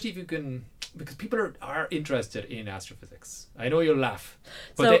especially if you can, because people are interested in astrophysics. I know you'll laugh,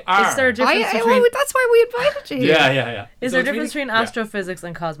 but So they are. is there a difference between that's why we invited you here. Yeah. is So there a it's difference really- between astrophysics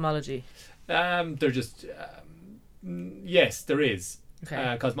and cosmology? They're just yes, there is.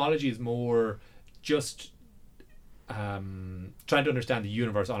 Okay. Cosmology is more just trying to understand the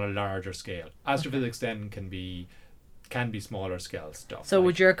universe on a larger scale. Astrophysics then can be smaller scale stuff. So like-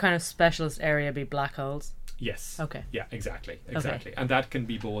 would your kind of specialist area be black holes? Yes. Okay. Yeah, exactly. And that can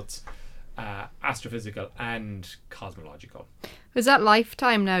be both astrophysical and cosmological. Is that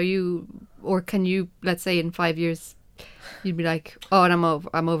lifetime now? Or can you, let's say, in 5 years, you'd be like, oh, and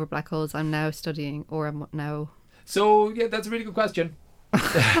I'm over black holes. I'm now studying, or I'm now. So yeah, that's a really good question.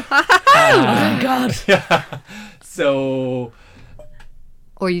 Oh my God. So,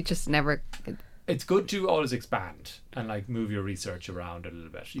 or you just never. it's good to always expand and like move your research around a little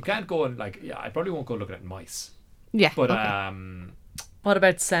bit. You can't go and like, I probably won't go looking at mice, Yeah. but okay. What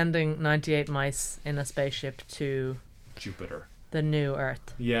about sending 98 mice in a spaceship to Jupiter. the new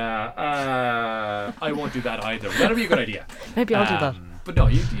Earth? Yeah, I won't do that either. That'll be a good idea. Maybe I'll do that. But no,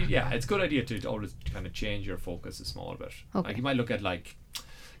 yeah, it's a good idea to always kind of change your focus a small bit. Okay. Like you might look at like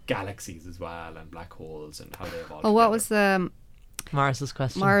galaxies as well and black holes and how they evolve. Oh, what together. was the Morris's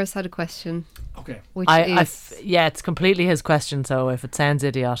question. Morris had a question, Okay. which is yeah, it's completely his question, so if it sounds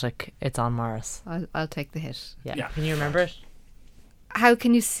idiotic, it's on Morris. I'll take the hit. Yeah. Can you remember it? How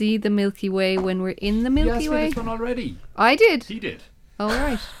can you see the Milky Way when we're in the Milky Yes, Way? this one already. I did. He did. Oh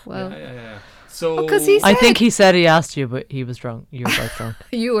right. Well, Yeah. So. because he said I think he said he asked you, but he was drunk. You were both drunk.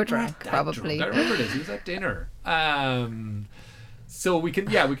 you were Not drunk, that probably. drunk. I remember this. He was at dinner. So we can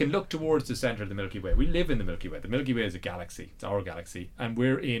look towards the center of the Milky Way. We live in the Milky Way. The Milky Way is a galaxy. It's our galaxy, and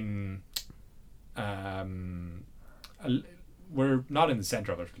we're in. We're not in the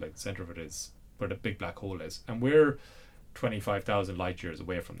center of it. Like the center of it is where the big black hole is, and we're 25,000 light years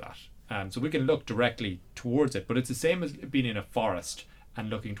away from that. So we can look directly towards it, but it's the same as being in a forest and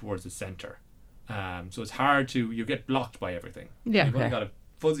looking towards the center. So it's hard to, you get blocked by everything. Yeah. You've only Okay. got a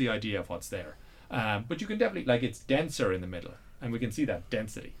fuzzy idea of what's there. But you can definitely, like, it's denser in the middle, and we can see that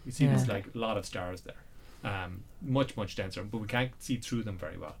density. We see there's like a lot of stars there. Much denser, but we can't see through them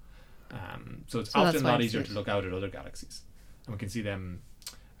very well. So it's So that's often a why lot it's easier good. to look out at other galaxies. And we can see them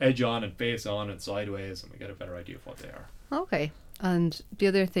edge on and face on and sideways, and we get a better idea of what they are. Okay. And the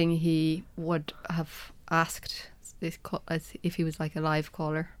other thing he would have asked, as if he was like a live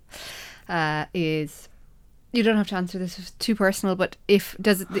caller, is, you don't have to answer this, it's too personal, but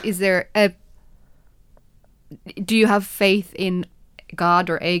do you have faith in God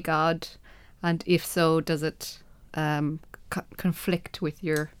or a God? And if so, does it conflict with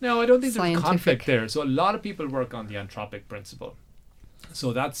your No, I don't think there's a scientific conflict there. So a lot of people work on the anthropic principle.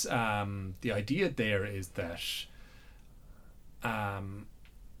 So that's the idea there is that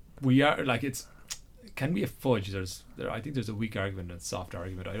we are like it can be a fudge. I think there's a weak argument and a soft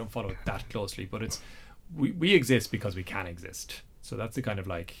argument. I don't follow it that closely, but it's we exist because we can exist. So that's the kind of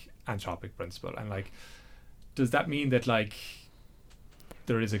like anthropic principle. And like, does that mean that like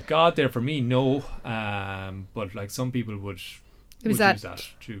there is a God there? For me, no. But like some people would Was use that that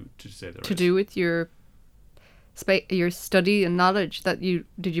to say there to is. do with your study and knowledge that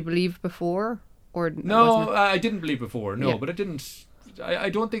did you believe before, or No, wasn't it? I didn't believe before. No, Yeah. but it didn't. I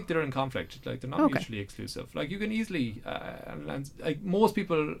don't think they're in conflict. Like they're not Okay. mutually exclusive. Like you can easily, like most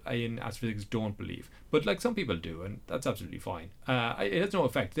people in astrophysics don't believe, but like some people do, and that's absolutely fine. It has no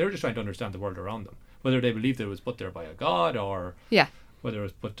effect. They're just trying to understand the world around them, whether they believe that it was put there by a god or Yeah. whether it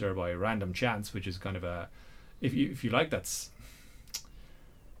was put there by random chance, which is kind of a, if you like, this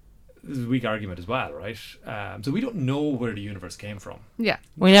is a weak argument as well, right? So we don't know where the universe came from. Yeah.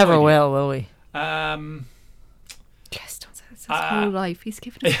 We never idea. will we? Yes, don't say it's his whole life. He's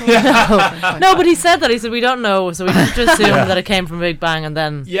given his whole life. No, but he said that. He said we don't know, so we have to assume that it came from Big Bang, and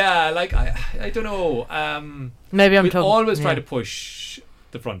then Yeah, like I don't know. maybe I'm We'll talking. always try yeah. to push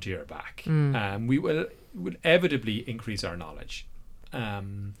the frontier back. We will inevitably increase our knowledge.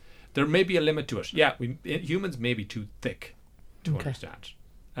 There may be a limit to it. Yeah, humans may be too thick to Okay. understand.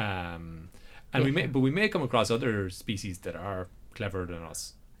 And we may come across other species that are cleverer than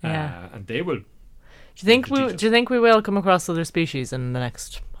us. Yeah. And they will. Do you think to teach us. do you think we will come across other species in the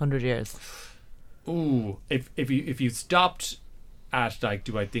next 100 years? Ooh, if you stopped at like,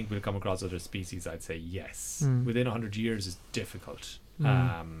 do I think we'll come across other species? I'd say yes. Within 100 years is difficult,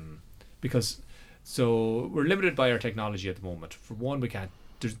 because so we're limited by our technology at the moment. For one, we can't.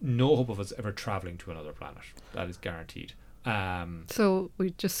 There's no hope of us ever traveling to another planet. That is guaranteed. So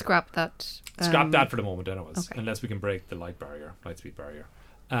we just scrap that. Scrap that for the moment, anyways, okay. unless we can break the light speed barrier.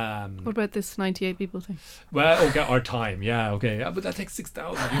 What about this 98 people thing? Well, okay, our time, yeah, okay, yeah, but that takes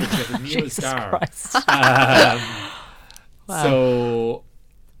 6,000 years to get the nearest Jesus star. Christ. Wow. So,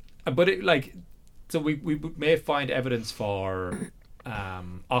 but it like, so we may find evidence for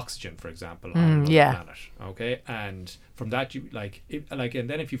oxygen, for example, on another yeah. planet. Okay, and from that you and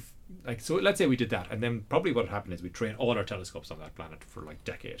then if you so let's say we did that, and then probably what would happen is we train all our telescopes on that planet for like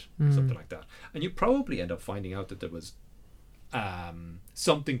decade, something like that, and you probably end up finding out that there was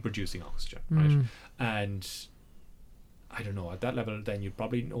something producing oxygen, right? And I don't know, at that level then you'd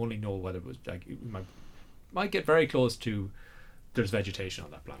probably only know whether it was like, you might get very close to there's vegetation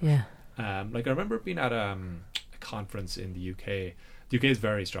on that planet. Like I remember being at a conference in the UK. The UK is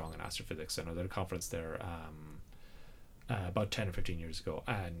very strong in astrophysics. I know there was a conference there about 10 or 15 years ago,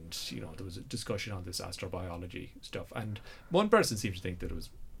 and there was a discussion on this astrobiology stuff, and one person seemed to think that it was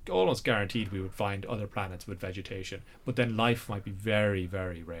almost guaranteed we would find other planets with vegetation, but then life might be very,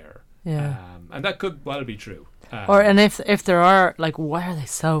 very rare. And that could well be true. And if there are, like, why are they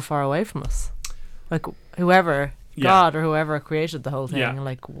so far away from us? Like, whoever, God or whoever created the whole thing,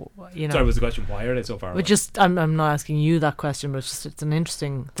 like, Sorry, was the question, why are they so far away? Just, I'm not asking you that question, but it's an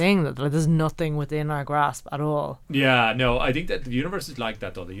interesting thing that, like, there's nothing within our grasp at all. Yeah, no, I think that the universe is like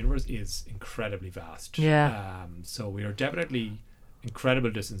that, though. The universe is incredibly vast. So we are definitely incredible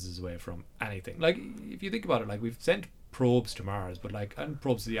distances away from anything. Like, if you think about it, like, we've sent probes to Mars, but like, and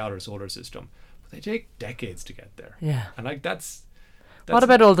probes to the outer solar system, but they take decades to get there. And like, that's what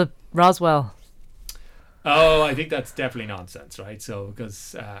about all the Roswell? Oh, I think that's definitely nonsense, right? So,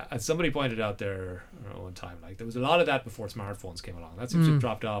 because as somebody pointed out there one time, like, there was a lot of that before smartphones came along. That seems to have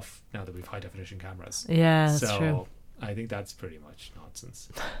dropped off now that we've high definition cameras. That's true. I think that's pretty much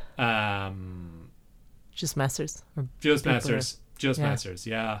nonsense. Just messers. Just messers,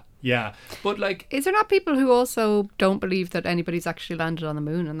 yeah. But like, is there not people who also don't believe that anybody's actually landed on the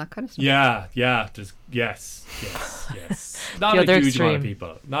moon and that kind of stuff? Yeah. There's, yes. Not a huge amount of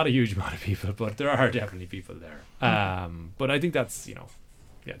people, but there are definitely people there. But I think that's, I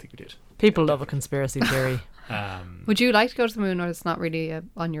think we did. People love a conspiracy theory. Would you like to go to the moon, or it's not really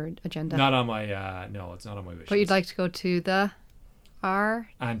on your agenda? Not on my, no, it's not on my wish. But you'd like to go to the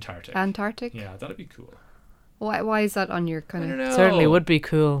Antarctic? Yeah, that'd be cool. Why is that on your kind of... Certainly would be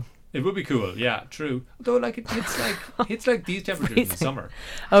cool. It would be cool, yeah, true. Though, like, it's like these temperatures in the summer.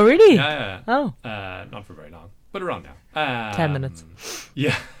 Oh, really? Yeah. Oh. Not for very long, but around now. 10 minutes.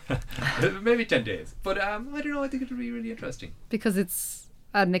 Yeah. Maybe 10 days. But I don't know, I think it would be really interesting. Because it's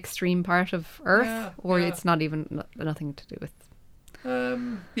an extreme part of Earth, it's not even nothing to do with...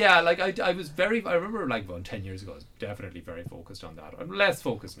 like, I remember, like, about 10 years ago, I was definitely very focused on that. I'm less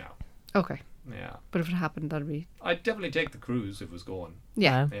focused now. Okay. Yeah. But if it happened, that'd be... I'd definitely take the cruise if it was going.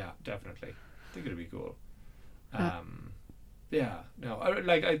 Yeah. Yeah, definitely. I think it'd be cool. I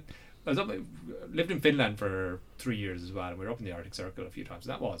lived in Finland for 3 years as well, and we were up in the Arctic Circle a few times.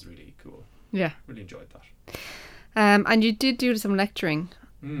 That was really cool. Yeah. Really enjoyed that. And you did do some lecturing.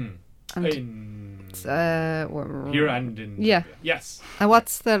 And here and in... Yeah. Yes. And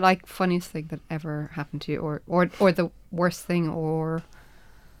what's the, like, funniest thing that ever happened to you, or the worst thing, or...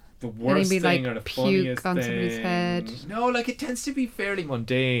 The worst thing, like, or the puke funniest on thing. somebody's head? No, like, it tends to be fairly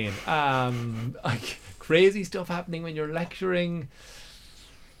mundane. Like, crazy stuff happening when you're lecturing.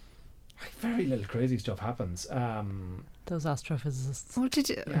 Like, very little crazy stuff happens. Those astrophysicists. What did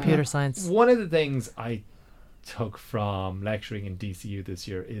you... Computer science. One of the things I took from lecturing in DCU this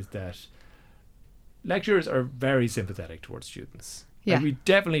year is that lecturers are very sympathetic towards students. Yeah. Like, we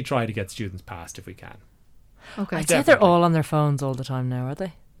definitely try to get students passed if we can. Okay. I'd say they're all on their phones all the time now, are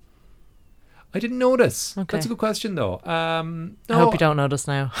they? I didn't notice. Okay. That's a good question, though. No, I hope you don't notice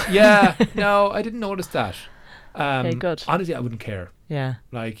now. Yeah, no, I didn't notice that. Okay, good. Honestly, I wouldn't care. Yeah.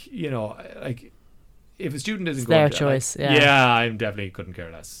 Like, like, if a student isn't It's going their to, choice. like, I definitely couldn't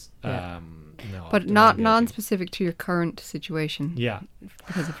care less. Yeah. No, But not non-specific to your current situation. Yeah.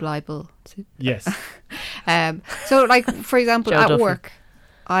 Because of libel. Yes. So, like, for example, Joe at Duffy. work,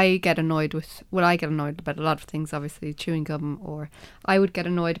 I get annoyed about a lot of things, obviously, chewing gum, or I would get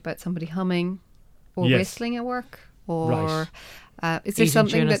annoyed about somebody humming or Yes. whistling at work, or Right. is there Eating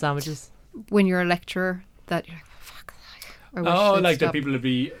something tuna that sandwiches. when you're a lecturer that you're like, fuck, I wish Oh, they'd like stop. that people would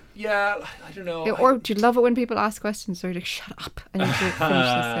be, I don't know. Or do you love it when people ask questions, or you're like, shut up, and you should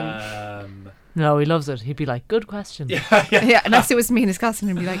finish this thing? No, he loves it. He'd be like, good question. Yeah, unless it was me and his cousin,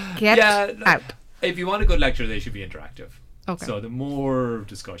 and be like, get out. If you want a good lecture, they should be interactive. Okay. So the more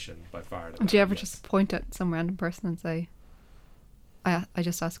discussion, by far. Do you ever just point at some random person and say, I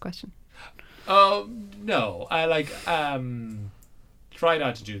just asked a question? No. I try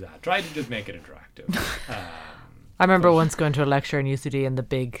not to do that. Try to just make it interactive. I remember once going to a lecture in UCD in the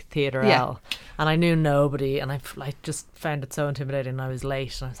big Theatre L, and I knew nobody, and I just found it so intimidating. I was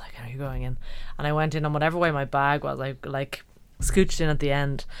late, and I was like, "How are you going in?" And I went in, and whatever way my bag was, I scooched in at the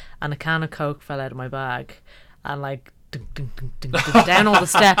end, and a can of Coke fell out of my bag, and dunk, dunk, dunk, dunk, dunk, down all the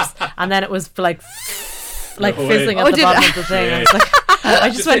steps, and then it was fizzling at the bottom of the thing. Yeah. I was like, I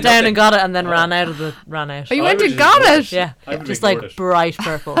just went down nothing. and got it, and then ran out. Oh, you went and got it? Yeah, I would just ignore it. bright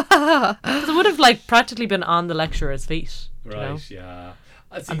purple. Because it would have practically been on the lecturer's feet. you know? Right, yeah.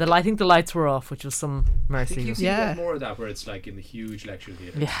 See, And I think the lights were off, which was some I mercy. think you see Yeah. more of that where it's like in the huge lecture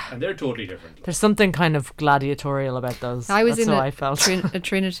theatres. Yeah. And they're totally different. Like. There's something kind of gladiatorial about those. I was That's in how a, I felt. a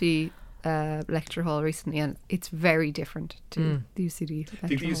Trinity lecture hall recently, and it's very different to the UCD. I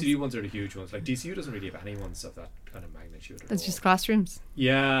think the lecture UCD halls. ones are the huge ones. Like DCU doesn't really have any ones of that kind of magnitude. At It's all. just classrooms.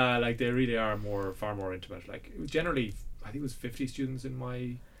 Yeah, like they really are far more intimate. Like it was generally, I think it was 50 students in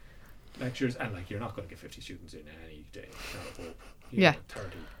my lectures, and like you're not going to get 50 students in any day. Not a hope. You Yeah. know,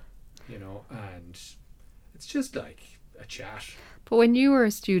 30. You know, and it's just like a chat. But when you were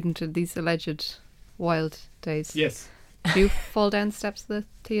a student in these alleged wild days, Yes, do you fall down the steps of the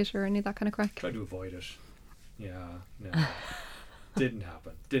theatre or any of that kind of crack? try to avoid it. Yeah, no, didn't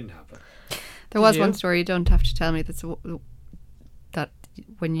happen. There was Did one you? story, you don't have to tell me, that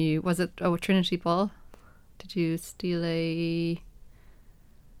when you, was it Trinity Ball? Did you steal a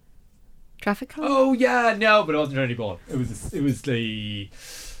traffic cone? Oh yeah, no, but it wasn't Trinity Ball. It was the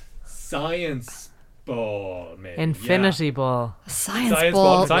science ball, maybe. Infinity Ball. A science, Science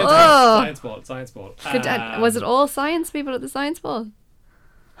ball. ball. Oh! Science ball. Was it all science people at the science ball?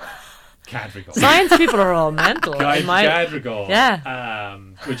 Can't recall. Science people are all mental. in my- Can't recall. Yeah.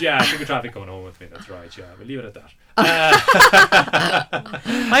 But yeah, I took a traffic going home with me. That's right. Yeah, we'll leave it at that.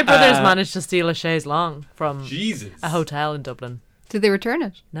 My brothers managed to steal a chaise long from Jesus. a hotel in Dublin. Did they return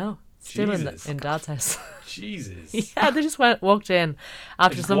it? No, still Jesus. in Dad's house. Jesus. Yeah, they just walked in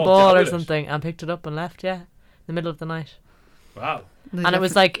after just some walked ball out or with it. something and picked it up and left. Yeah, in the middle of the night. Wow. And it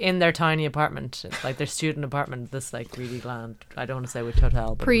was like in their tiny apartment, it's like their student apartment. This like really grand. I don't want to say which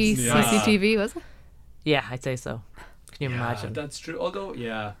hotel, but it pre was- Yeah. CCTV, was it? yeah, I'd say so. Can you Yeah, imagine? that's true. Although,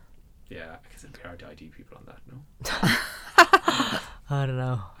 yeah, I guess it'd be hard to ID people on that. No. I don't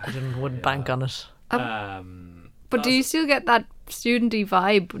know. Wouldn't bank on it. But do you still get that studenty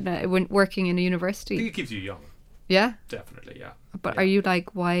vibe when working in a I think university? it keeps you young. Yeah. Definitely. Yeah. But Yeah. are you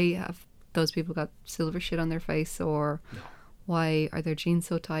like, why have those people got silver shit on their face, or No. why are their jeans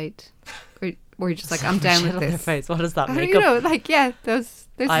so tight? Or you're just like, I'm down with Shit on their this. face. What does that I make don't up? know, like, yeah, there's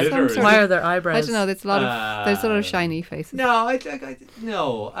I- some sort Why of, are their I eyebrows? don't know. There's a lot of shiny faces. No,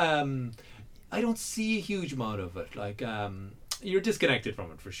 no. I don't see a huge amount of it. Like, you're disconnected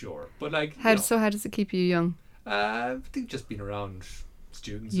from it for sure. But like, How does it keep you young? I think just being around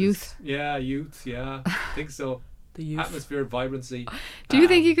students. Youth. Youth. Yeah, I think so. The youth. Atmosphere, vibrancy. Do you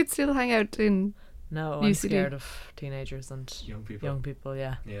think you could still hang out in? No, I'm UCD? scared of teenagers and young people? young people.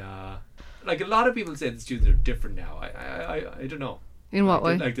 Yeah. Yeah, like a lot of people say the students are different now. I don't know. In what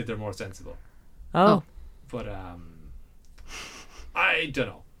way? Like that they're more sensible. Oh. But I don't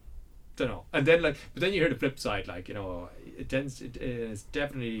know. And then but then you hear the flip side. Like it is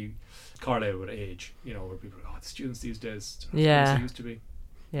definitely correlated with age. You know, where people are, the students these days are not Yeah. as they used to be.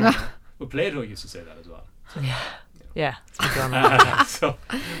 Yeah. But Plato used to say that as well. Yeah. It's been going on. So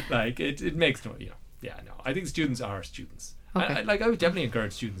like it makes no I think students are students. Okay. I would definitely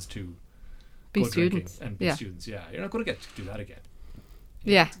encourage students to Be go drinking students. and be Yeah. students. Yeah, you're not going to get to do that again.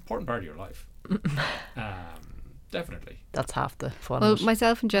 Yeah. It's an important part of your life. Definitely. That's half the fun. Well, of it.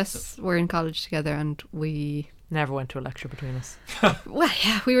 myself and Jess were in college together, and we Never went to a lecture between us.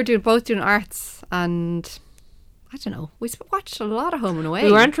 we were both doing arts, and I don't know. We watched a lot of Home and Away.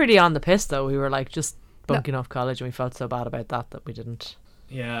 We weren't really on the piss though. We were like just bunking off college, and we felt so bad about that we didn't.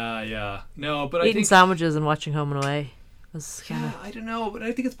 Yeah. No, but I Eating think sandwiches and watching Home and Away was kind yeah, I don't know, but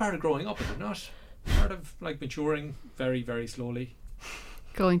I think it's part of growing up, is it not? Part of like maturing very, very slowly,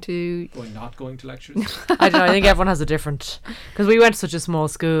 not going to lectures. I don't know. I think everyone has a different, because we went to such a small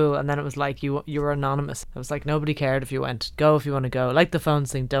school, and then it was like you were anonymous. It was like nobody cared if you went. Go if you want to go. Like the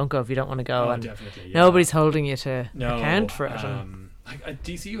phones thing. Don't go if you don't want to go. Oh, and definitely. Yeah. nobody's holding you to No, account for it. And like at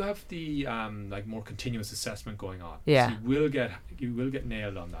DC, you have the like more continuous assessment going on. Yeah. So you will get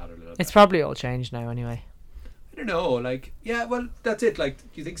nailed on that a little bit. it's probably all changed now anyway. I don't know. Like well, that's it. Like, do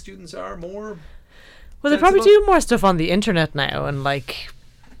you think students are more? Well, they probably sensible? do more stuff on the internet now, and like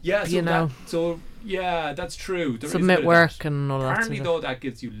Yeah. So you know. that's true. There is a submit bit of work that. and all that. Apparently, sort of though, that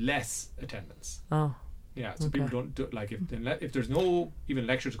gives you less attendance. Oh, Yeah, so Okay. people don't do, like if there's no even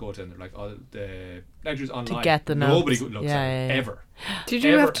lectures to go to, and they're like the lectures online. get the nobody notes. looks Yeah, at it yeah. ever. Did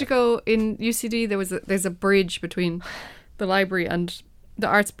you ever. have to go in UCD? There's a bridge between the library and the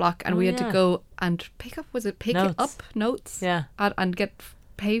arts block, and Oh, we had yeah. to go and pick up. Was it pick Notes. up notes? yeah. And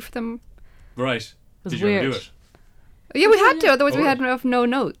pay for them. Right. was Did you ever do weird. it? Yeah, we had to. Otherwise, we Oh. had no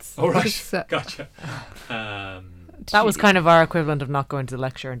notes. Oh right. Because, Gotcha. That was kind of our equivalent of not going to the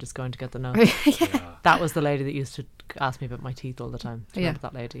lecture and just going to get the notes. Yeah. That was the lady that used to ask me about my teeth all the time. Do you Yeah. remember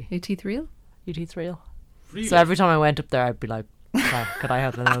that lady? Your teeth real? Your teeth real? Really? So every time I went up there, I'd be like, "Sorry, could I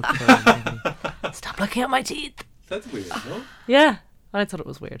have the notes?" Stop looking at my teeth. That's weird, no? Yeah, I thought it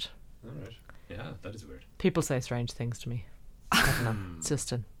was weird. All right. Yeah, that is weird. People say strange things to me. I don't know. It's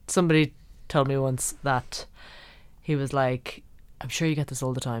just somebody told me once that he was like, I'm sure you get this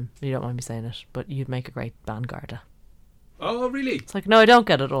all the time. You don't mind me saying it, but you'd make a great Vanguarder. Oh, really? It's like, no, I don't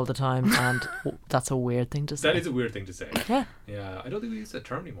get it all the time, and that's a weird thing to say. That is a weird thing to say. Yeah. Yeah, I don't think we use that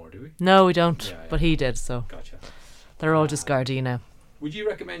term anymore, do we? No, we don't. Yeah, yeah. But he did, so Gotcha. they're all just Gardaí now. Would you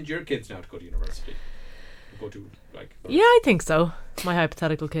recommend your kids now to go to university? Go to, like... Yeah, I think so. My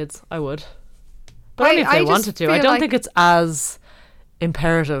hypothetical kids, I would. But only if I they just wanted to. I feel don't like- think it's as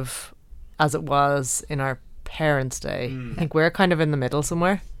imperative as it was in our parents' day. I think we're kind of in the middle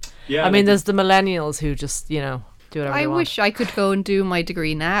somewhere. Yeah, I mean, like- there's the millennials who just, do whatever I they want. wish I could go and do my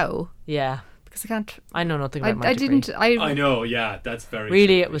degree now Yeah. because I can't. I know nothing about my I degree. didn't. I know, yeah, that's very Really,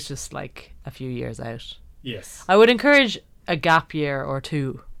 true. it was just like a few years out. Yes. I would encourage a gap year or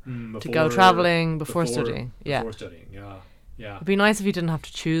two to go travelling before studying. Yeah. Before studying, yeah. Yeah. It'd be nice if you didn't have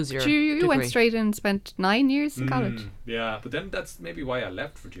to choose your You degree. went straight and spent 9 years in college. Yeah, but then that's maybe why I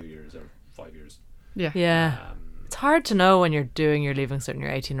left for 2 years or 5 years. Yeah. Yeah. Um, It's hard to know when you're doing your leaving cert and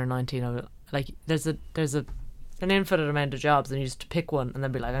you're 18 or 19. Like, there's an infinite amount of jobs and you just pick one and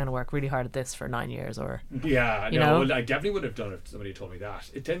then be like, I'm going to work really hard at this for 9 years or... yeah, You no, know? I definitely would have done it if somebody told me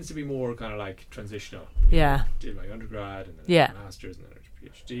that. It tends to be more kind of like transitional. Yeah. Did my undergrad and then Yeah. my master's and then a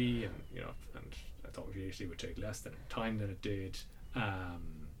PhD and and I thought my PhD would take less time than it did.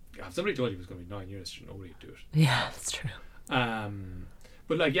 If somebody told you it was going to be 9 years, nobody would do it. Yeah, that's true.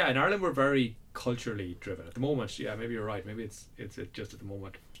 But like, yeah, in Ireland we're very culturally driven at the moment. Yeah, maybe you're right. Maybe it's just at the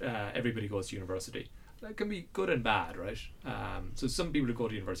moment everybody goes to university. That can be good and bad, right? So some people who go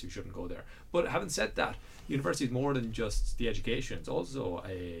to university shouldn't go there. But having said that, university is more than just the education. It's also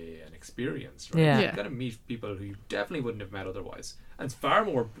an experience, right? Yeah. You kind of meet people who you definitely wouldn't have met otherwise, and it's far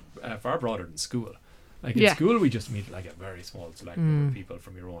broader than school. Like in Yeah. school, we just meet like a very small select number of people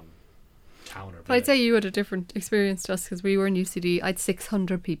from your own town or village. But I'd say you had a different experience to us because we were in UCD. I had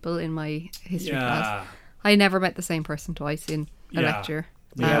 600 people in my history class. I never met the same person twice in a Yeah. lecture.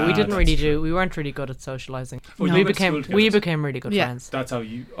 Yeah, we that's didn't really true. we weren't really good at socialising. Oh, you We went to school became together? really good Yeah. friends. That's how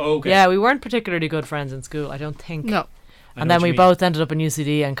you. Oh, okay. Yeah, we weren't particularly good friends in school, I don't think. No. I And know then what we you mean. both ended up in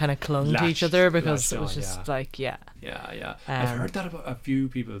UCD and kind of clung to each Latched- other because latched it was on, just yeah. like, yeah. Yeah. I've heard that about a few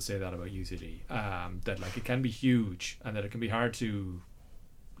people say that about UCD. That like it can be huge and that it can be hard to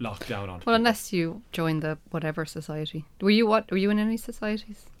lock down on. Well, unless you join the whatever society. Were you in any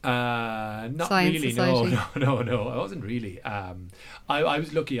societies? Not Science really. Society. No. I wasn't really. I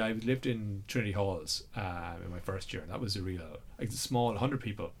was lucky. I lived in Trinity Halls in my first year, and that was a real like a small 100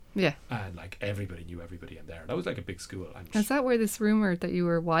 people, Yeah. and like everybody knew everybody in there. That was like a big school. And Is that where this rumour that you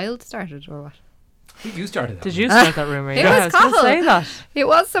were wild started or what? I think you started that. Did one. you start that rumour? It Yeah, I was was going to Cathal. say that. It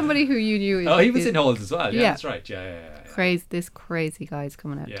was somebody who you knew. Oh, he was in Halls as well. Yeah, Yeah. that's right. Yeah. This crazy guy's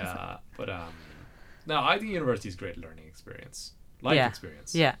coming out. Yeah, but no, I think university is a great learning experience, life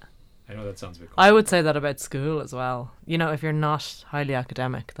experience. Yeah. I know that sounds a bit. I would say that about school as well. You know, if you're not highly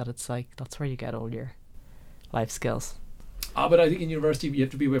academic, that it's like, that's where you get all your life skills. But I think in university you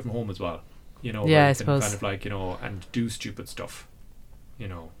have to be away from home as well. You know, Yeah, where I you can suppose. kind of like, and do stupid stuff.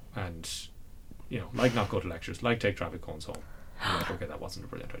 And like not go to lectures, like take traffic cones home. I'm like, okay, that wasn't a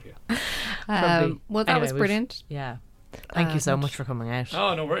brilliant idea. Probably. Well, that Anyway, was brilliant. Yeah. Thank you so much for coming out.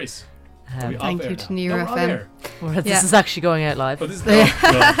 Oh, no worries. Are we off Thank air you now? to Near No, we're on FM. air. This Yeah. is actually going out live. Oh, this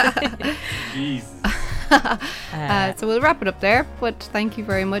is Jesus. So we'll wrap it up there. But thank you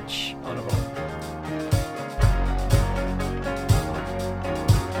very much. Oh, no problem.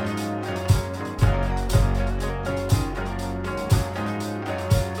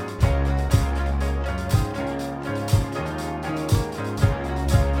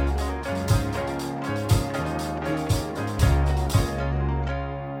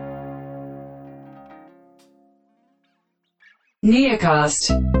 Nearcast.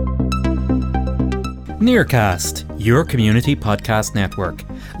 Nearcast, your community podcast network.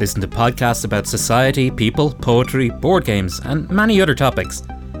 Listen to podcasts about society, people, poetry, board games, and many other topics.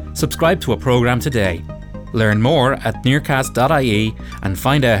 Subscribe to a program today. Learn more at nearcast.ie and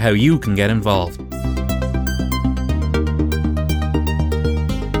find out how you can get involved.